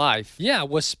life on life,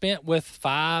 was spent with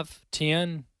 5,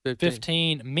 10,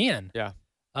 15 men.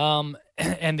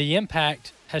 And the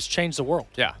impact has changed the world.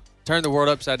 Turn the world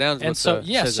upside down. And so,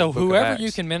 so whoever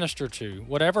you can minister to,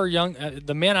 whatever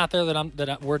the men out there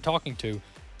that we're talking to,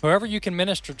 whoever you can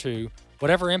minister to,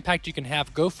 whatever impact you can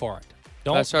have, go for it.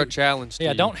 That's our challenge to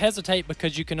you. Don't hesitate,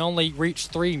 because you can only reach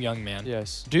 3 young men.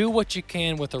 Do what you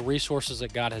can with the resources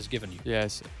that God has given you.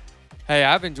 Hey,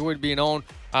 I've enjoyed being on.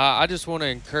 I just want to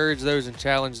encourage those and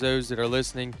challenge those that are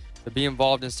listening to be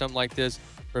involved in something like this.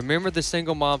 Remember the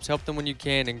single moms, help them when you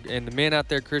can, and the men out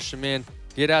there, Christian men,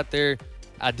 get out there,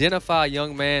 identify a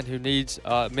young man who needs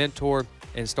a mentor,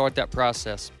 and start that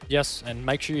process. Yes, and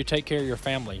make sure you take care of your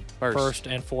family first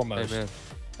and foremost. Amen.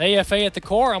 AFA at the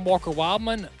Core, I'm Walker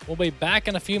Wildman. We'll be back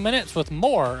in a few minutes with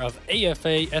more of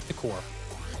AFA at the Core.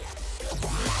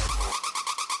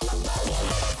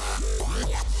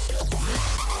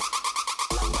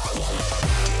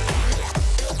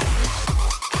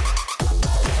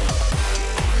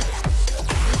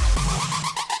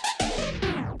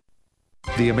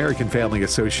 The American Family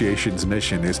Association's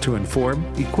mission is to inform,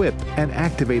 equip, and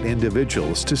activate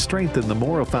individuals to strengthen the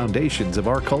moral foundations of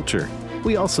our culture.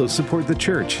 We also support the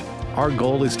church. Our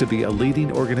goal is to be a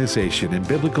leading organization in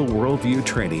biblical worldview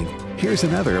training. Here's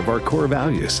another of our core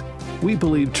values. We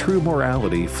believe true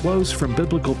morality flows from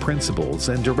biblical principles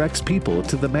and directs people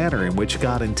to the manner in which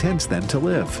God intends them to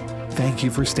live. Thank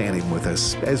you for standing with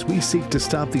us as we seek to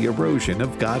stop the erosion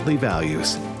of godly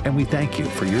values, and we thank you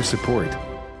for your support.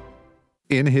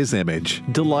 In His image,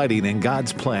 delighting in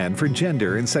God's plan for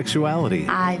gender and sexuality.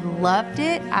 I loved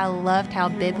it. I loved how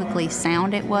biblically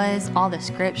sound it was, all the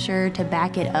scripture to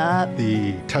back it up.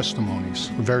 The testimonies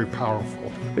were very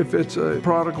powerful. If it's a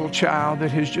prodigal child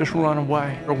that has just run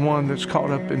away or one that's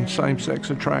caught up in same-sex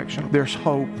attraction, there's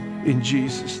hope in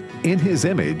Jesus. In His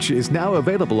Image is now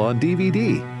available on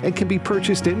DVD and can be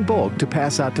purchased in bulk to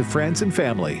pass out to friends and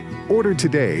family. Order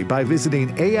today by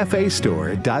visiting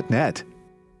afastore.net.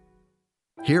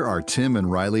 Here are Tim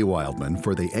and Riley Wildman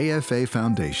for the AFA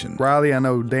Foundation. Riley, I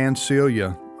know Dan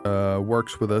Celia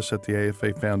works with us at the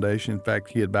AFA Foundation. In fact,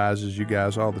 he advises you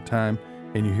guys all the time,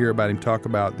 and you hear about him talk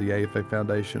about the AFA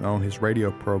Foundation on his radio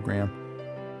program.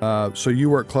 So you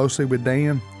work closely with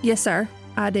Dan? Yes, sir,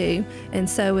 I do. And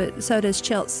so does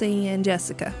Chelsea and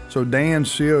Jessica. So Dan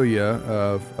Celia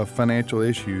of Financial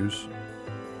Issues,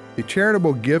 the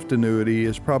charitable gift annuity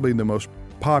is probably the most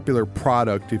popular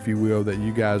product, if you will, that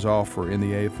you guys offer in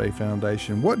the AFA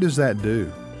Foundation. What does that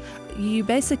do? You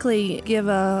basically give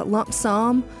a lump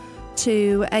sum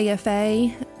to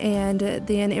AFA, and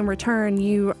then in return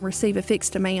you receive a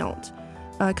fixed amount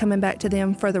coming back to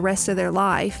them for the rest of their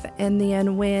life. And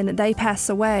then when they pass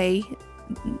away,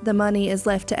 the money is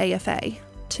left to AFA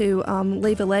to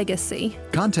leave a legacy.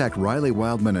 Contact Riley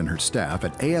Wildman and her staff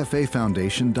at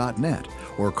afafoundation.net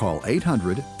or call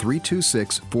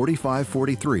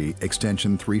 800-326-4543,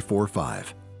 extension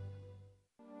 345.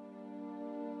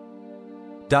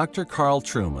 Dr. Carl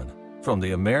Trueman from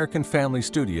the American Family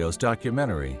Studios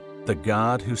documentary, The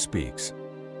God Who Speaks.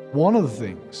 One of the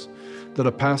things that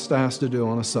a pastor has to do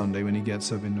on a Sunday when he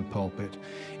gets up in the pulpit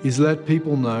is let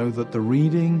people know that the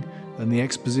reading and the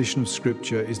exposition of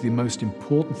Scripture is the most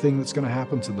important thing that's going to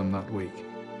happen to them that week.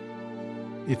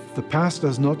 If the pastor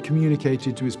has not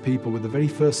communicated to his people with the very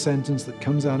first sentence that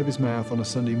comes out of his mouth on a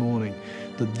Sunday morning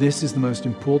that this is the most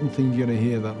important thing you're going to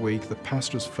hear that week, the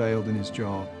pastor has failed in his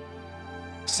job.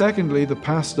 Secondly, the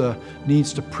pastor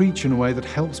needs to preach in a way that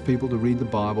helps people to read the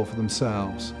Bible for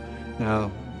themselves. Now,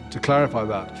 to clarify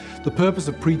that, the purpose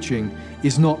of preaching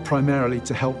is not primarily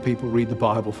to help people read the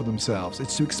Bible for themselves.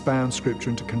 It's to expound Scripture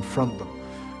and to confront them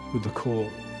with the call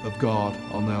of God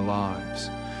on their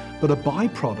lives. But a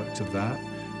byproduct of that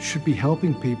should be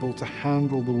helping people to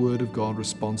handle the Word of God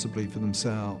responsibly for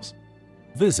themselves.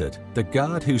 Visit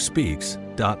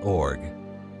thegodwhospeaks.org.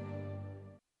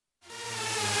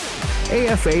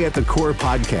 AFA at the Core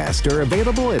podcast are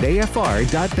available at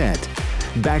afr.net.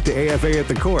 Back to AFA at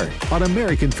the Core on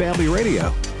American Family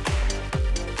Radio.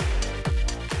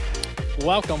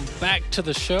 Welcome back to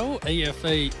the show,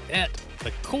 AFA at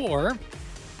the Core.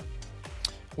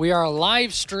 We are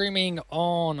live streaming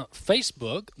on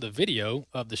Facebook, the video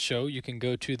of the show. You can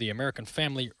go to the American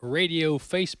Family Radio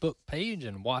Facebook page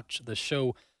and watch the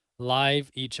show live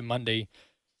each Monday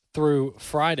through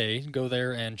Friday. Go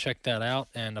there and check that out.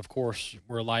 And, of course,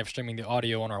 we're live streaming the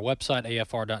audio on our website,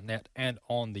 afr.net, and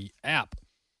on the app.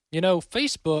 You know,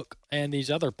 Facebook and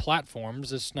these other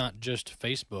platforms, it's not just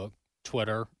Facebook,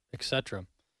 Twitter, etc.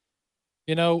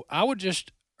 You know, I would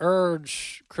just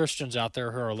urge Christians out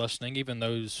there who are listening, even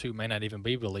those who may not even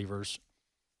be believers,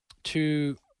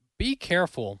 to be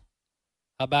careful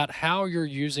about how you're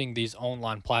using these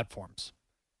online platforms.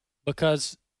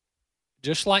 Because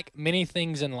just like many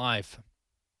things in life,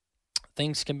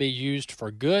 things can be used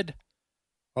for good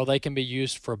or they can be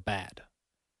used for bad.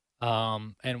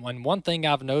 And one thing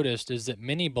I've noticed is that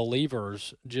many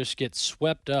believers just get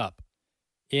swept up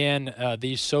in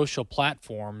these social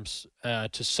platforms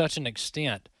to such an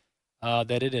extent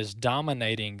that it is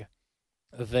dominating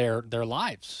their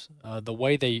lives. The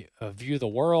way they view the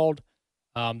world,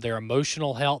 their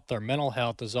emotional health, their mental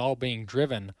health is all being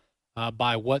driven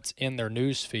by what's in their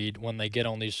news feed when they get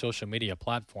on these social media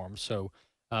platforms. So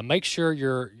make sure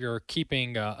you're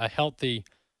keeping a healthy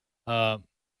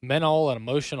mental and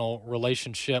emotional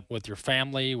relationship with your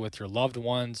family, with your loved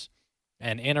ones,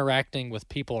 and interacting with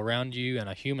people around you in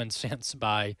a human sense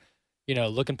by,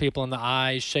 looking people in the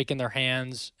eyes, shaking their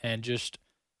hands, and just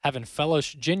having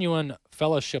genuine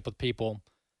fellowship with people.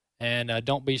 And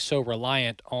don't be so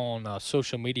reliant on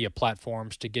social media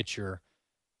platforms to get your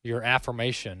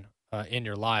affirmation in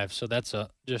your life. So that's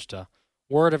just a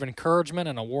word of encouragement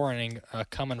and a warning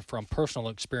coming from personal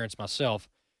experience myself.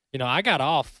 I got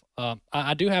off.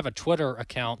 I do have a Twitter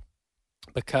account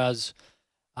because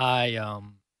I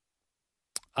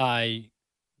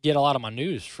get a lot of my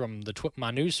news from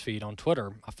my news feed on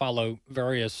Twitter. I follow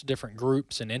various different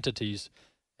groups and entities,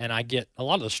 and I get a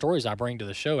lot of the stories I bring to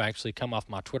the show actually come off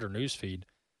my Twitter news feed.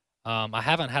 I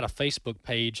haven't had a Facebook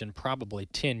page in probably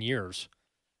 10 years.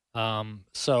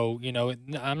 So,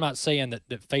 I'm not saying that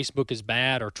Facebook is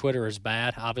bad or Twitter is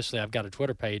bad. Obviously, I've got a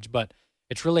Twitter page, but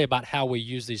it's really about how we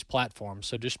use these platforms.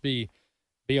 So just be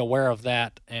aware of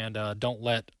that, and don't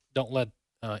let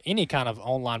any kind of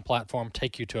online platform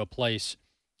take you to a place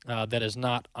that is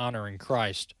not honoring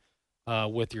Christ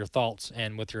with your thoughts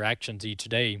and with your actions each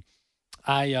day.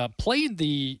 I played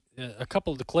a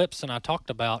couple of the clips, and I talked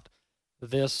about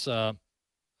this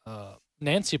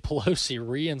Nancy Pelosi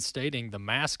reinstating the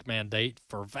mask mandate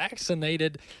for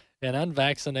vaccinated and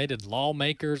unvaccinated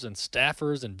lawmakers and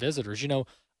staffers and visitors.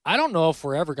 I don't know if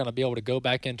we're ever going to be able to go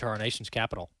back into our nation's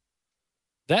capital.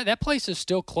 That place is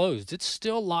still closed. It's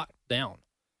still locked down.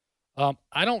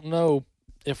 I don't know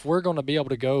if we're going to be able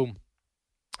to go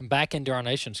back into our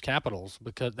nation's capitals,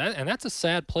 because that's a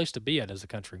sad place to be at as a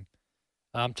country,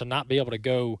 to not be able to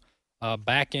go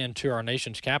back into our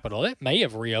nation's capital. It may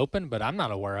have reopened, but I'm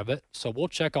not aware of it. So we'll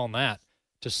check on that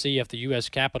to see if the U.S.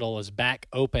 Capitol is back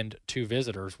opened to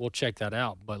visitors. We'll check that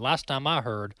out. But last time I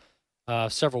heard,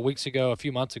 several weeks ago, a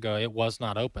few months ago, it was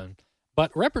not open.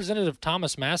 But Representative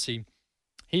Thomas Massie,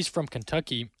 he's from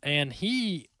Kentucky, and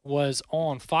he was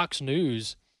on Fox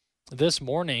News this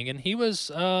morning, and he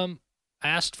was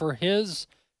asked for his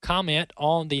comment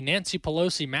on the Nancy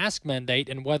Pelosi mask mandate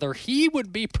and whether he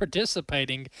would be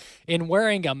participating in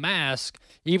wearing a mask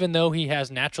even though he has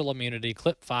natural immunity.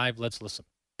 Clip 5, let's listen.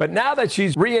 But now that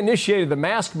she's reinitiated the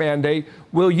mask mandate,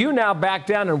 will you now back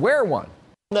down and wear one?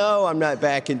 No, I'm not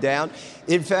backing down.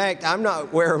 In fact, I'm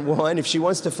not wearing one if she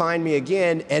wants to find me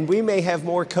again, and we may have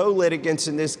more co-litigants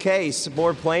in this case,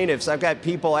 more plaintiffs. I've got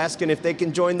people asking if they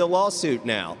can join the lawsuit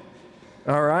now.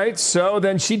 All right, so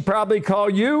then she'd probably call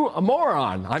you a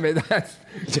moron. I mean, that's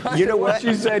what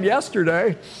she said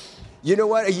yesterday. You know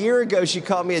what? A year ago, she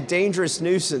called me a dangerous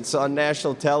nuisance on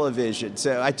national television.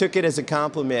 So I took it as a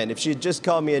compliment. If she had just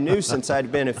called me a nuisance, I'd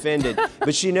have been offended.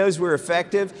 But she knows we're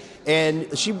effective.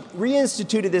 And she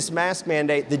reinstituted this mask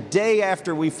mandate the day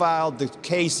after we filed the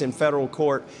case in federal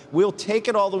court. We'll take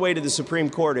it all the way to the Supreme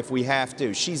Court if we have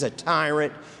to. She's a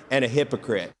tyrant and a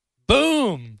hypocrite.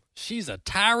 Boom! She's a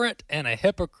tyrant and a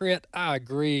hypocrite. I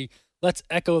agree. Let's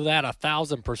echo that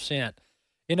 1,000%.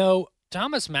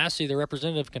 Thomas Massie, the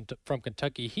representative from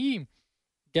Kentucky, he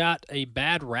got a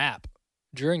bad rap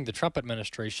during the Trump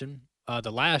administration,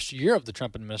 the last year of the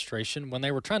Trump administration, when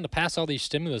they were trying to pass all these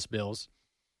stimulus bills.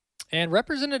 And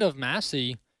Representative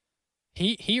Massie,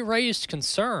 he raised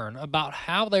concern about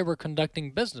how they were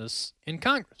conducting business in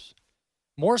Congress.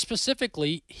 More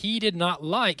specifically, he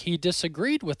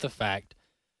disagreed with the fact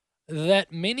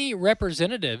that many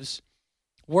representatives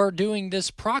were doing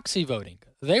this proxy voting.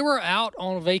 They were out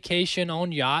on vacation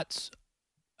on yachts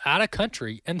out of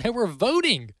country, and they were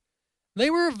voting.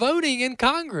 They were voting in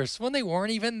Congress when they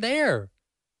weren't even there,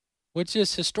 which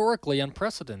is historically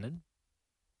unprecedented.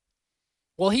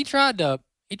 Well, he tried to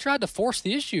force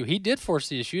the issue. He did force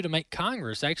the issue to make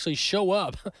Congress actually show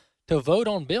up to vote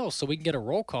on bills so we can get a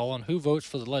roll call on who votes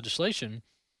for the legislation.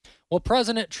 Well,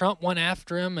 President Trump went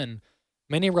after him, and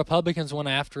many Republicans went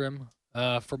after him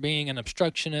for being an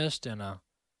obstructionist and a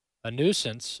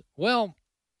nuisance. Well,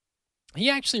 he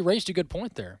actually raised a good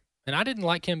point there, and I didn't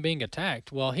like him being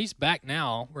attacked. Well, he's back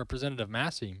now, Representative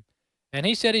Massie, and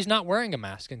he said he's not wearing a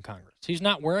mask in Congress. He's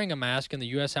not wearing a mask in the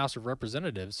U.S. House of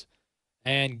Representatives,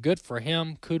 and good for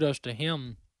him. Kudos to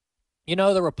him.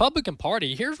 The Republican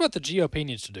Party, here's what the GOP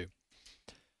needs to do.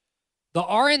 The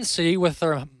RNC, with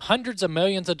their hundreds of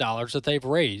millions of dollars that they've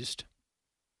raised,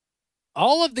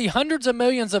 all of the hundreds of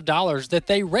millions of dollars that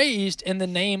they raised in the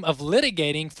name of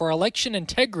litigating for election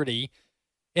integrity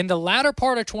in the latter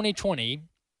part of 2020,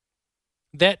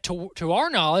 that to our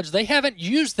knowledge, they haven't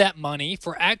used that money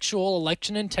for actual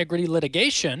election integrity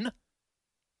litigation.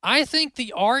 I think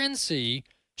the RNC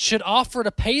should offer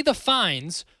to pay the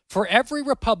fines for every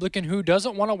Republican who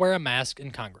doesn't want to wear a mask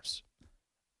in Congress.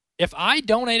 If I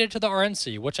donated to the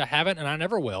RNC, which I haven't and I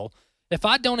never will, if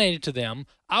I donated to them,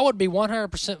 I would be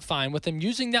 100% fine with them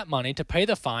using that money to pay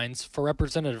the fines for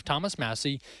Representative Thomas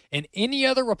Massie and any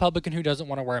other Republican who doesn't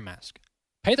want to wear a mask.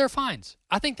 Pay their fines.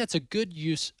 I think that's a good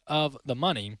use of the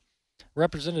money.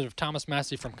 Representative Thomas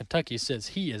Massie from Kentucky says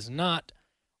he is not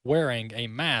wearing a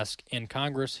mask in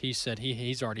Congress. He said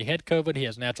he's already had COVID. He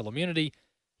has natural immunity.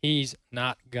 He's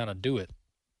not going to do it.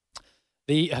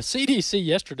 The CDC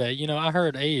yesterday, I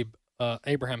heard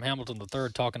Abraham Hamilton III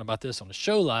talking about this on the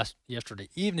show yesterday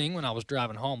evening when I was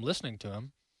driving home listening to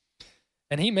him.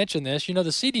 And he mentioned this. The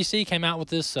CDC came out with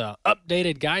this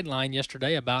updated guideline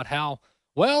yesterday about how,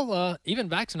 even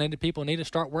vaccinated people need to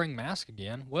start wearing masks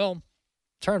again. Well,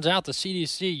 turns out the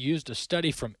CDC used a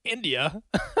study from India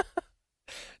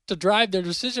to drive their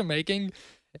decision-making.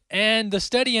 And the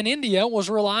study in India was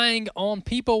relying on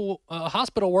people,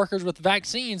 hospital workers with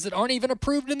vaccines that aren't even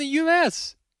approved in the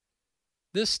U.S.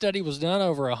 This study was done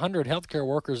over 100 healthcare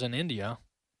workers in India,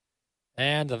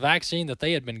 and the vaccine that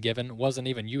they had been given wasn't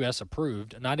even U.S.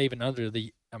 approved, not even under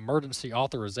the emergency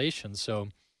authorization. So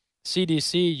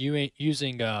CDC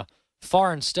using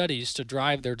foreign studies to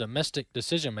drive their domestic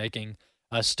decision-making,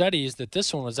 studies that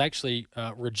this one was actually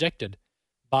rejected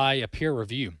by a peer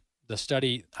review. The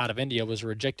study out of India was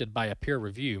rejected by a peer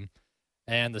review,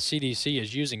 and the CDC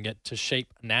is using it to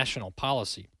shape national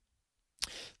policy.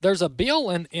 There's a bill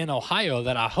in Ohio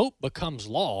that I hope becomes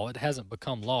law. It hasn't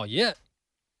become law yet.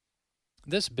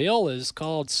 This bill is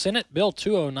called Senate Bill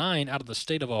 209 out of the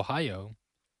state of Ohio,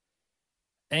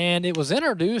 and it was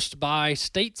introduced by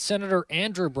State Senator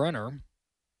Andrew Brenner,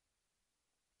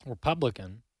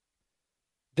 Republican.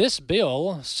 This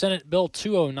bill, Senate Bill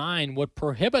 209, would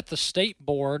prohibit the state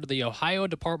board, the Ohio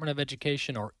Department of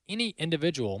Education, or any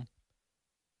individual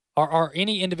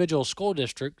school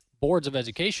district boards of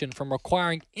education from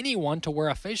requiring anyone to wear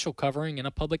a facial covering in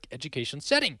a public education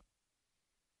setting.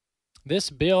 This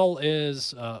bill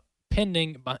is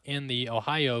pending in the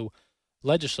Ohio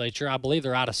legislature. I believe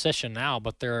they're out of session now,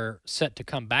 but they're set to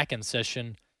come back in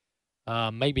session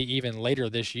maybe even later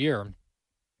this year.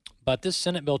 But this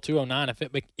Senate Bill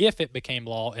 209, if it became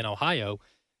law in Ohio,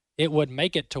 it would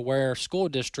make it to where school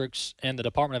districts and the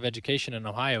Department of Education in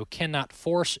Ohio cannot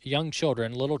force young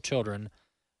children, little children,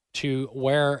 to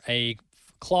wear a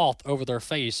cloth over their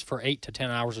face for 8 to 10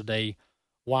 hours a day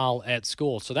while at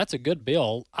school. So that's a good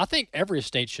bill. I think every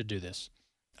state should do this.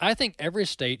 I think every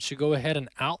state should go ahead and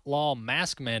outlaw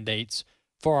mask mandates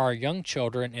for our young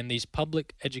children in these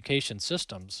public education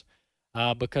systems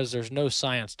because there's no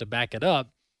science to back it up.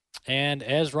 And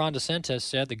as Ron DeSantis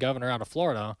said, the governor out of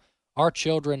Florida, our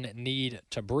children need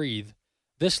to breathe.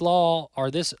 This law or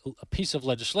this piece of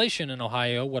legislation in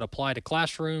Ohio would apply to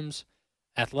classrooms,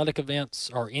 athletic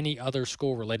events, or any other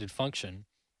school-related function.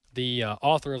 The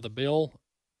author of the bill,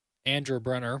 Andrew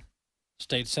Brenner,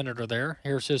 state senator there,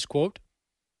 here's his quote.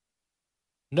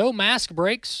 No mask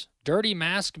breaks, dirty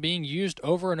mask being used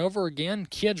over and over again,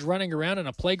 kids running around in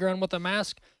a playground with a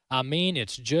mask. I mean,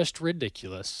 it's just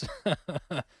ridiculous.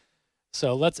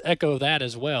 So let's echo that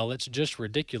as well. It's just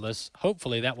ridiculous.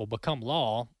 Hopefully that will become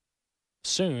law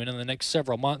soon in the next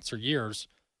several months or years.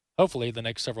 Hopefully the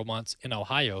next several months in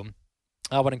Ohio.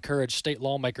 I would encourage state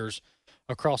lawmakers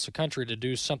across the country to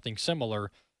do something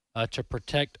similar to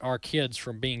protect our kids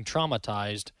from being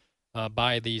traumatized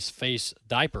by these face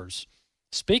diapers.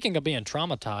 Speaking of being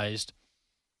traumatized,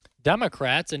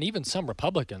 Democrats and even some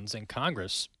Republicans in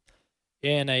Congress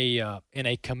in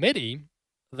a committee,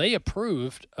 they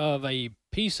approved of a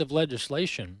piece of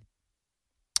legislation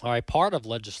or a part of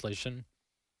legislation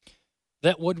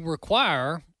that would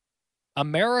require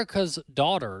America's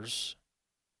daughters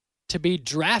to be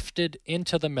drafted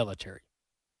into the military,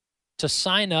 to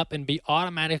sign up and be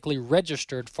automatically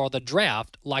registered for the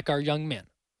draft like our young men.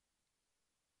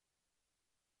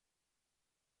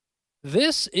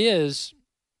 This is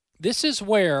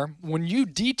where, when you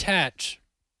detach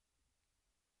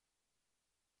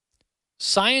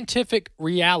scientific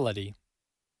reality,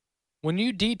 when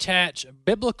you detach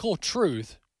biblical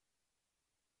truth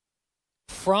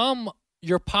from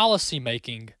your policy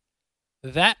making,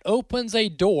 that opens a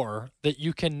door that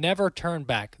you can never turn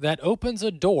back. That opens a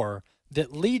door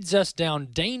that leads us down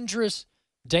dangerous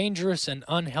and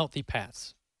unhealthy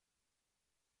paths.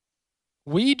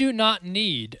 We do not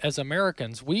need, as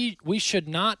Americans, we should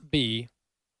not be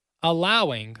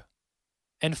allowing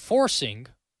and forcing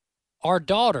our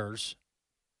daughters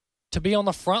to be on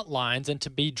the front lines and to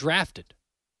be drafted,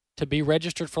 to be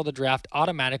registered for the draft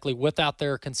automatically without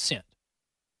their consent.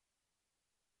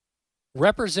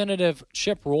 Representative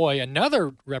Chip Roy,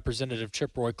 another Representative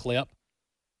Chip Roy clip,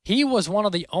 he was one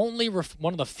of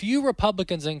the few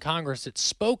Republicans in Congress that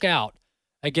spoke out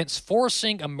against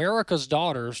forcing America's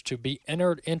daughters to be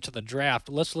entered into the draft.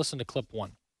 Let's listen to clip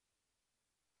 1.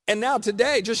 And now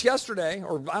today, just yesterday,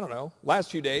 or I don't know,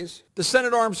 last few days, the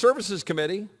Senate Armed Services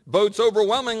Committee votes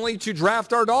overwhelmingly to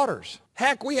draft our daughters.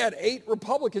 Heck, we had 8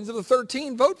 Republicans of the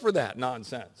 13 vote for that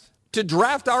nonsense, to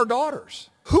draft our daughters.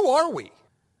 Who are we?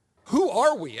 Who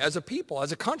are we as a people,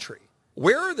 as a country?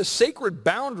 Where are the sacred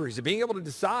boundaries of being able to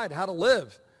decide how to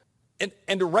live?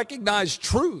 and to recognize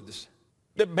truths,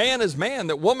 that man is man,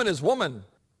 that woman is woman,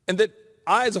 and that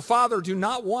I as a father do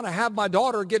not want to have my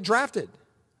daughter get drafted.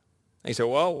 And you say,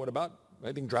 well, what about,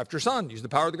 I think, draft your son, use the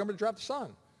power of the government to draft the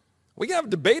son. We can have a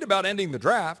debate about ending the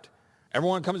draft.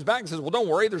 Everyone comes back and says, well, don't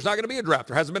worry, there's not going to be a draft.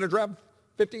 There hasn't been a draft in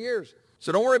 50 years,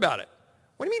 so don't worry about it.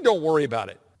 What do you mean don't worry about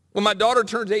it? When my daughter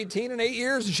turns 18 in 8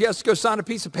 years and she has to go sign a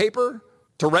piece of paper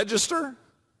to register,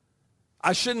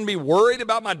 I shouldn't be worried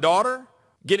about my daughter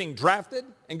getting drafted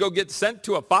and go get sent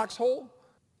to a foxhole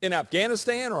in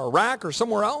Afghanistan or Iraq or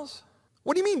somewhere else?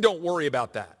 What do you mean don't worry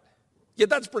about that? Yet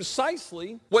that's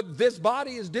precisely what this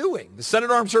body is doing. The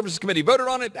Senate Armed Services Committee voted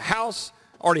on it. The House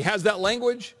already has that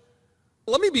language.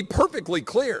 Let me be perfectly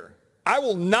clear. I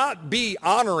will not be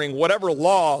honoring whatever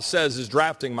law says is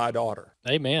drafting my daughter.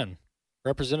 Amen.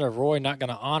 Representative Roy not going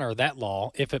to honor that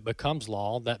law if it becomes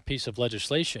law, that piece of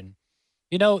legislation.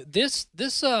 You know, this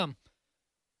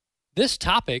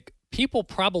topic, people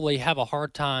probably have a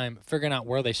hard time figuring out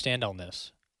where they stand on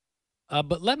this.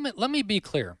 But let me be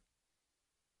clear.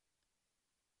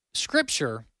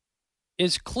 Scripture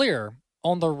is clear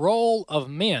on the role of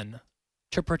men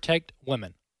to protect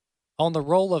women, on the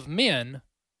role of men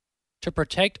to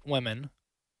protect women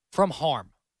from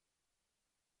harm.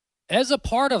 As a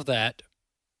part of that,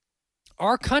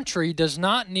 our country does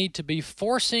not need to be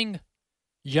forcing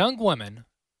young women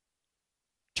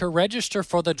to register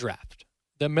for the draft,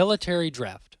 the military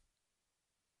draft.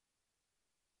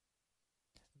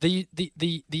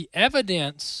 The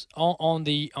evidence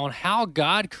on how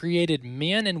God created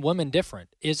men and women different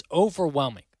is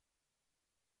overwhelming.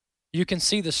 You can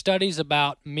see the studies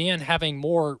about men having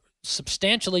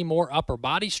substantially more upper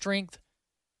body strength,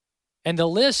 and the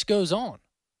list goes on.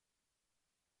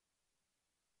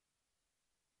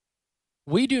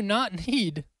 We do not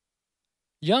need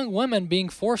young women being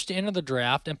forced to enter the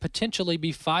draft and potentially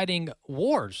be fighting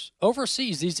wars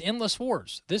overseas, these endless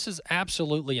wars. This is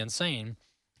absolutely insane.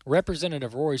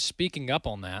 Representative Roy speaking up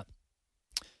on that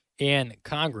in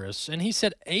Congress, and he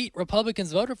said 8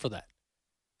 Republicans voted for that.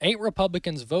 8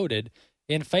 Republicans voted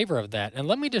in favor of that. And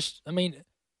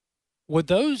would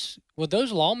those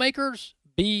lawmakers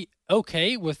be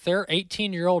okay with their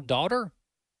 18-year-old daughter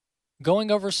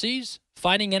going overseas,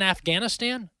 fighting in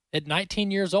Afghanistan at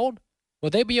 19 years old?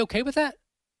 Would they be okay with that?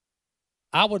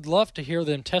 I would love to hear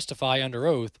them testify under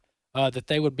oath that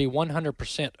they would be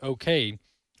 100% okay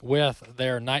with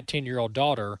their 19-year-old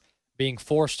daughter being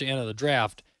forced to enter the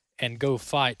draft and go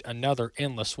fight another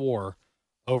endless war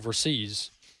overseas.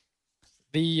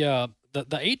 The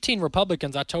 18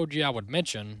 Republicans I told you I would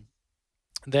mention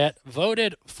that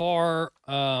voted for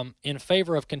in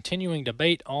favor of continuing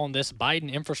debate on this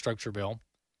Biden infrastructure bill.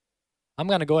 I'm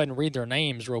going to go ahead and read their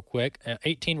names real quick.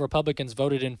 18 Republicans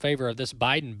voted in favor of this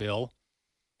Biden bill.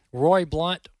 Roy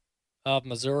Blunt of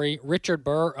Missouri, Richard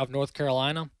Burr of North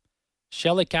Carolina,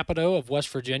 Shelley Capito of West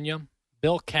Virginia,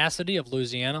 Bill Cassidy of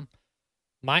Louisiana,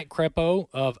 Mike Crepo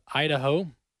of Idaho,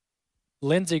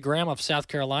 Lindsey Graham of South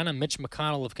Carolina, Mitch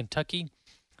McConnell of Kentucky,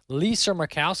 Lisa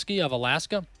Murkowski of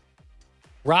Alaska,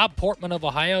 Rob Portman of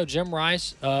Ohio, Jim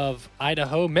Rice of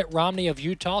Idaho, Mitt Romney of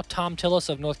Utah, Tom Tillis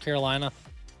of North Carolina,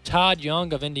 Todd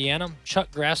Young of Indiana,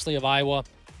 Chuck Grassley of Iowa,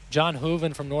 John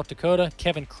Hooven from North Dakota,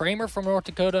 Kevin Kramer from North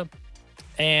Dakota,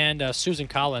 and Susan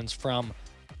Collins from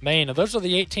Maine. Now, those are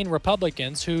the 18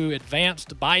 Republicans who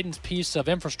advanced Biden's piece of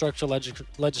infrastructure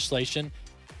legislation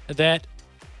that,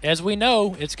 as we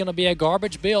know, it's going to be a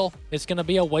garbage bill. It's going to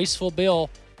be a wasteful bill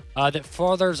that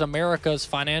furthers America's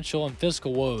financial and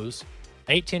fiscal woes.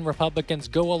 18 Republicans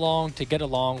go along to get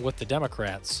along with the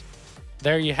Democrats.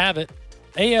 There you have it.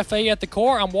 AFA at the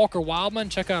Core. I'm Walker Wildman.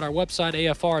 Check out our website,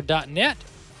 afr.net.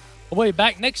 We'll be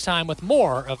back next time with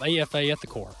more of AFA at the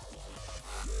Core.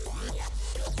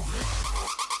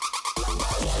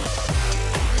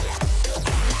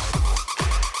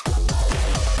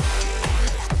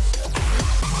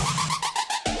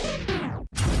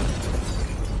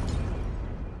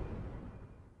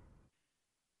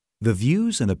 The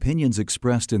views and opinions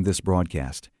expressed in this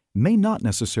broadcast may not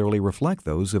necessarily reflect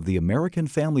those of the American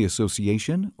Family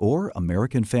Association or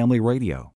American Family Radio.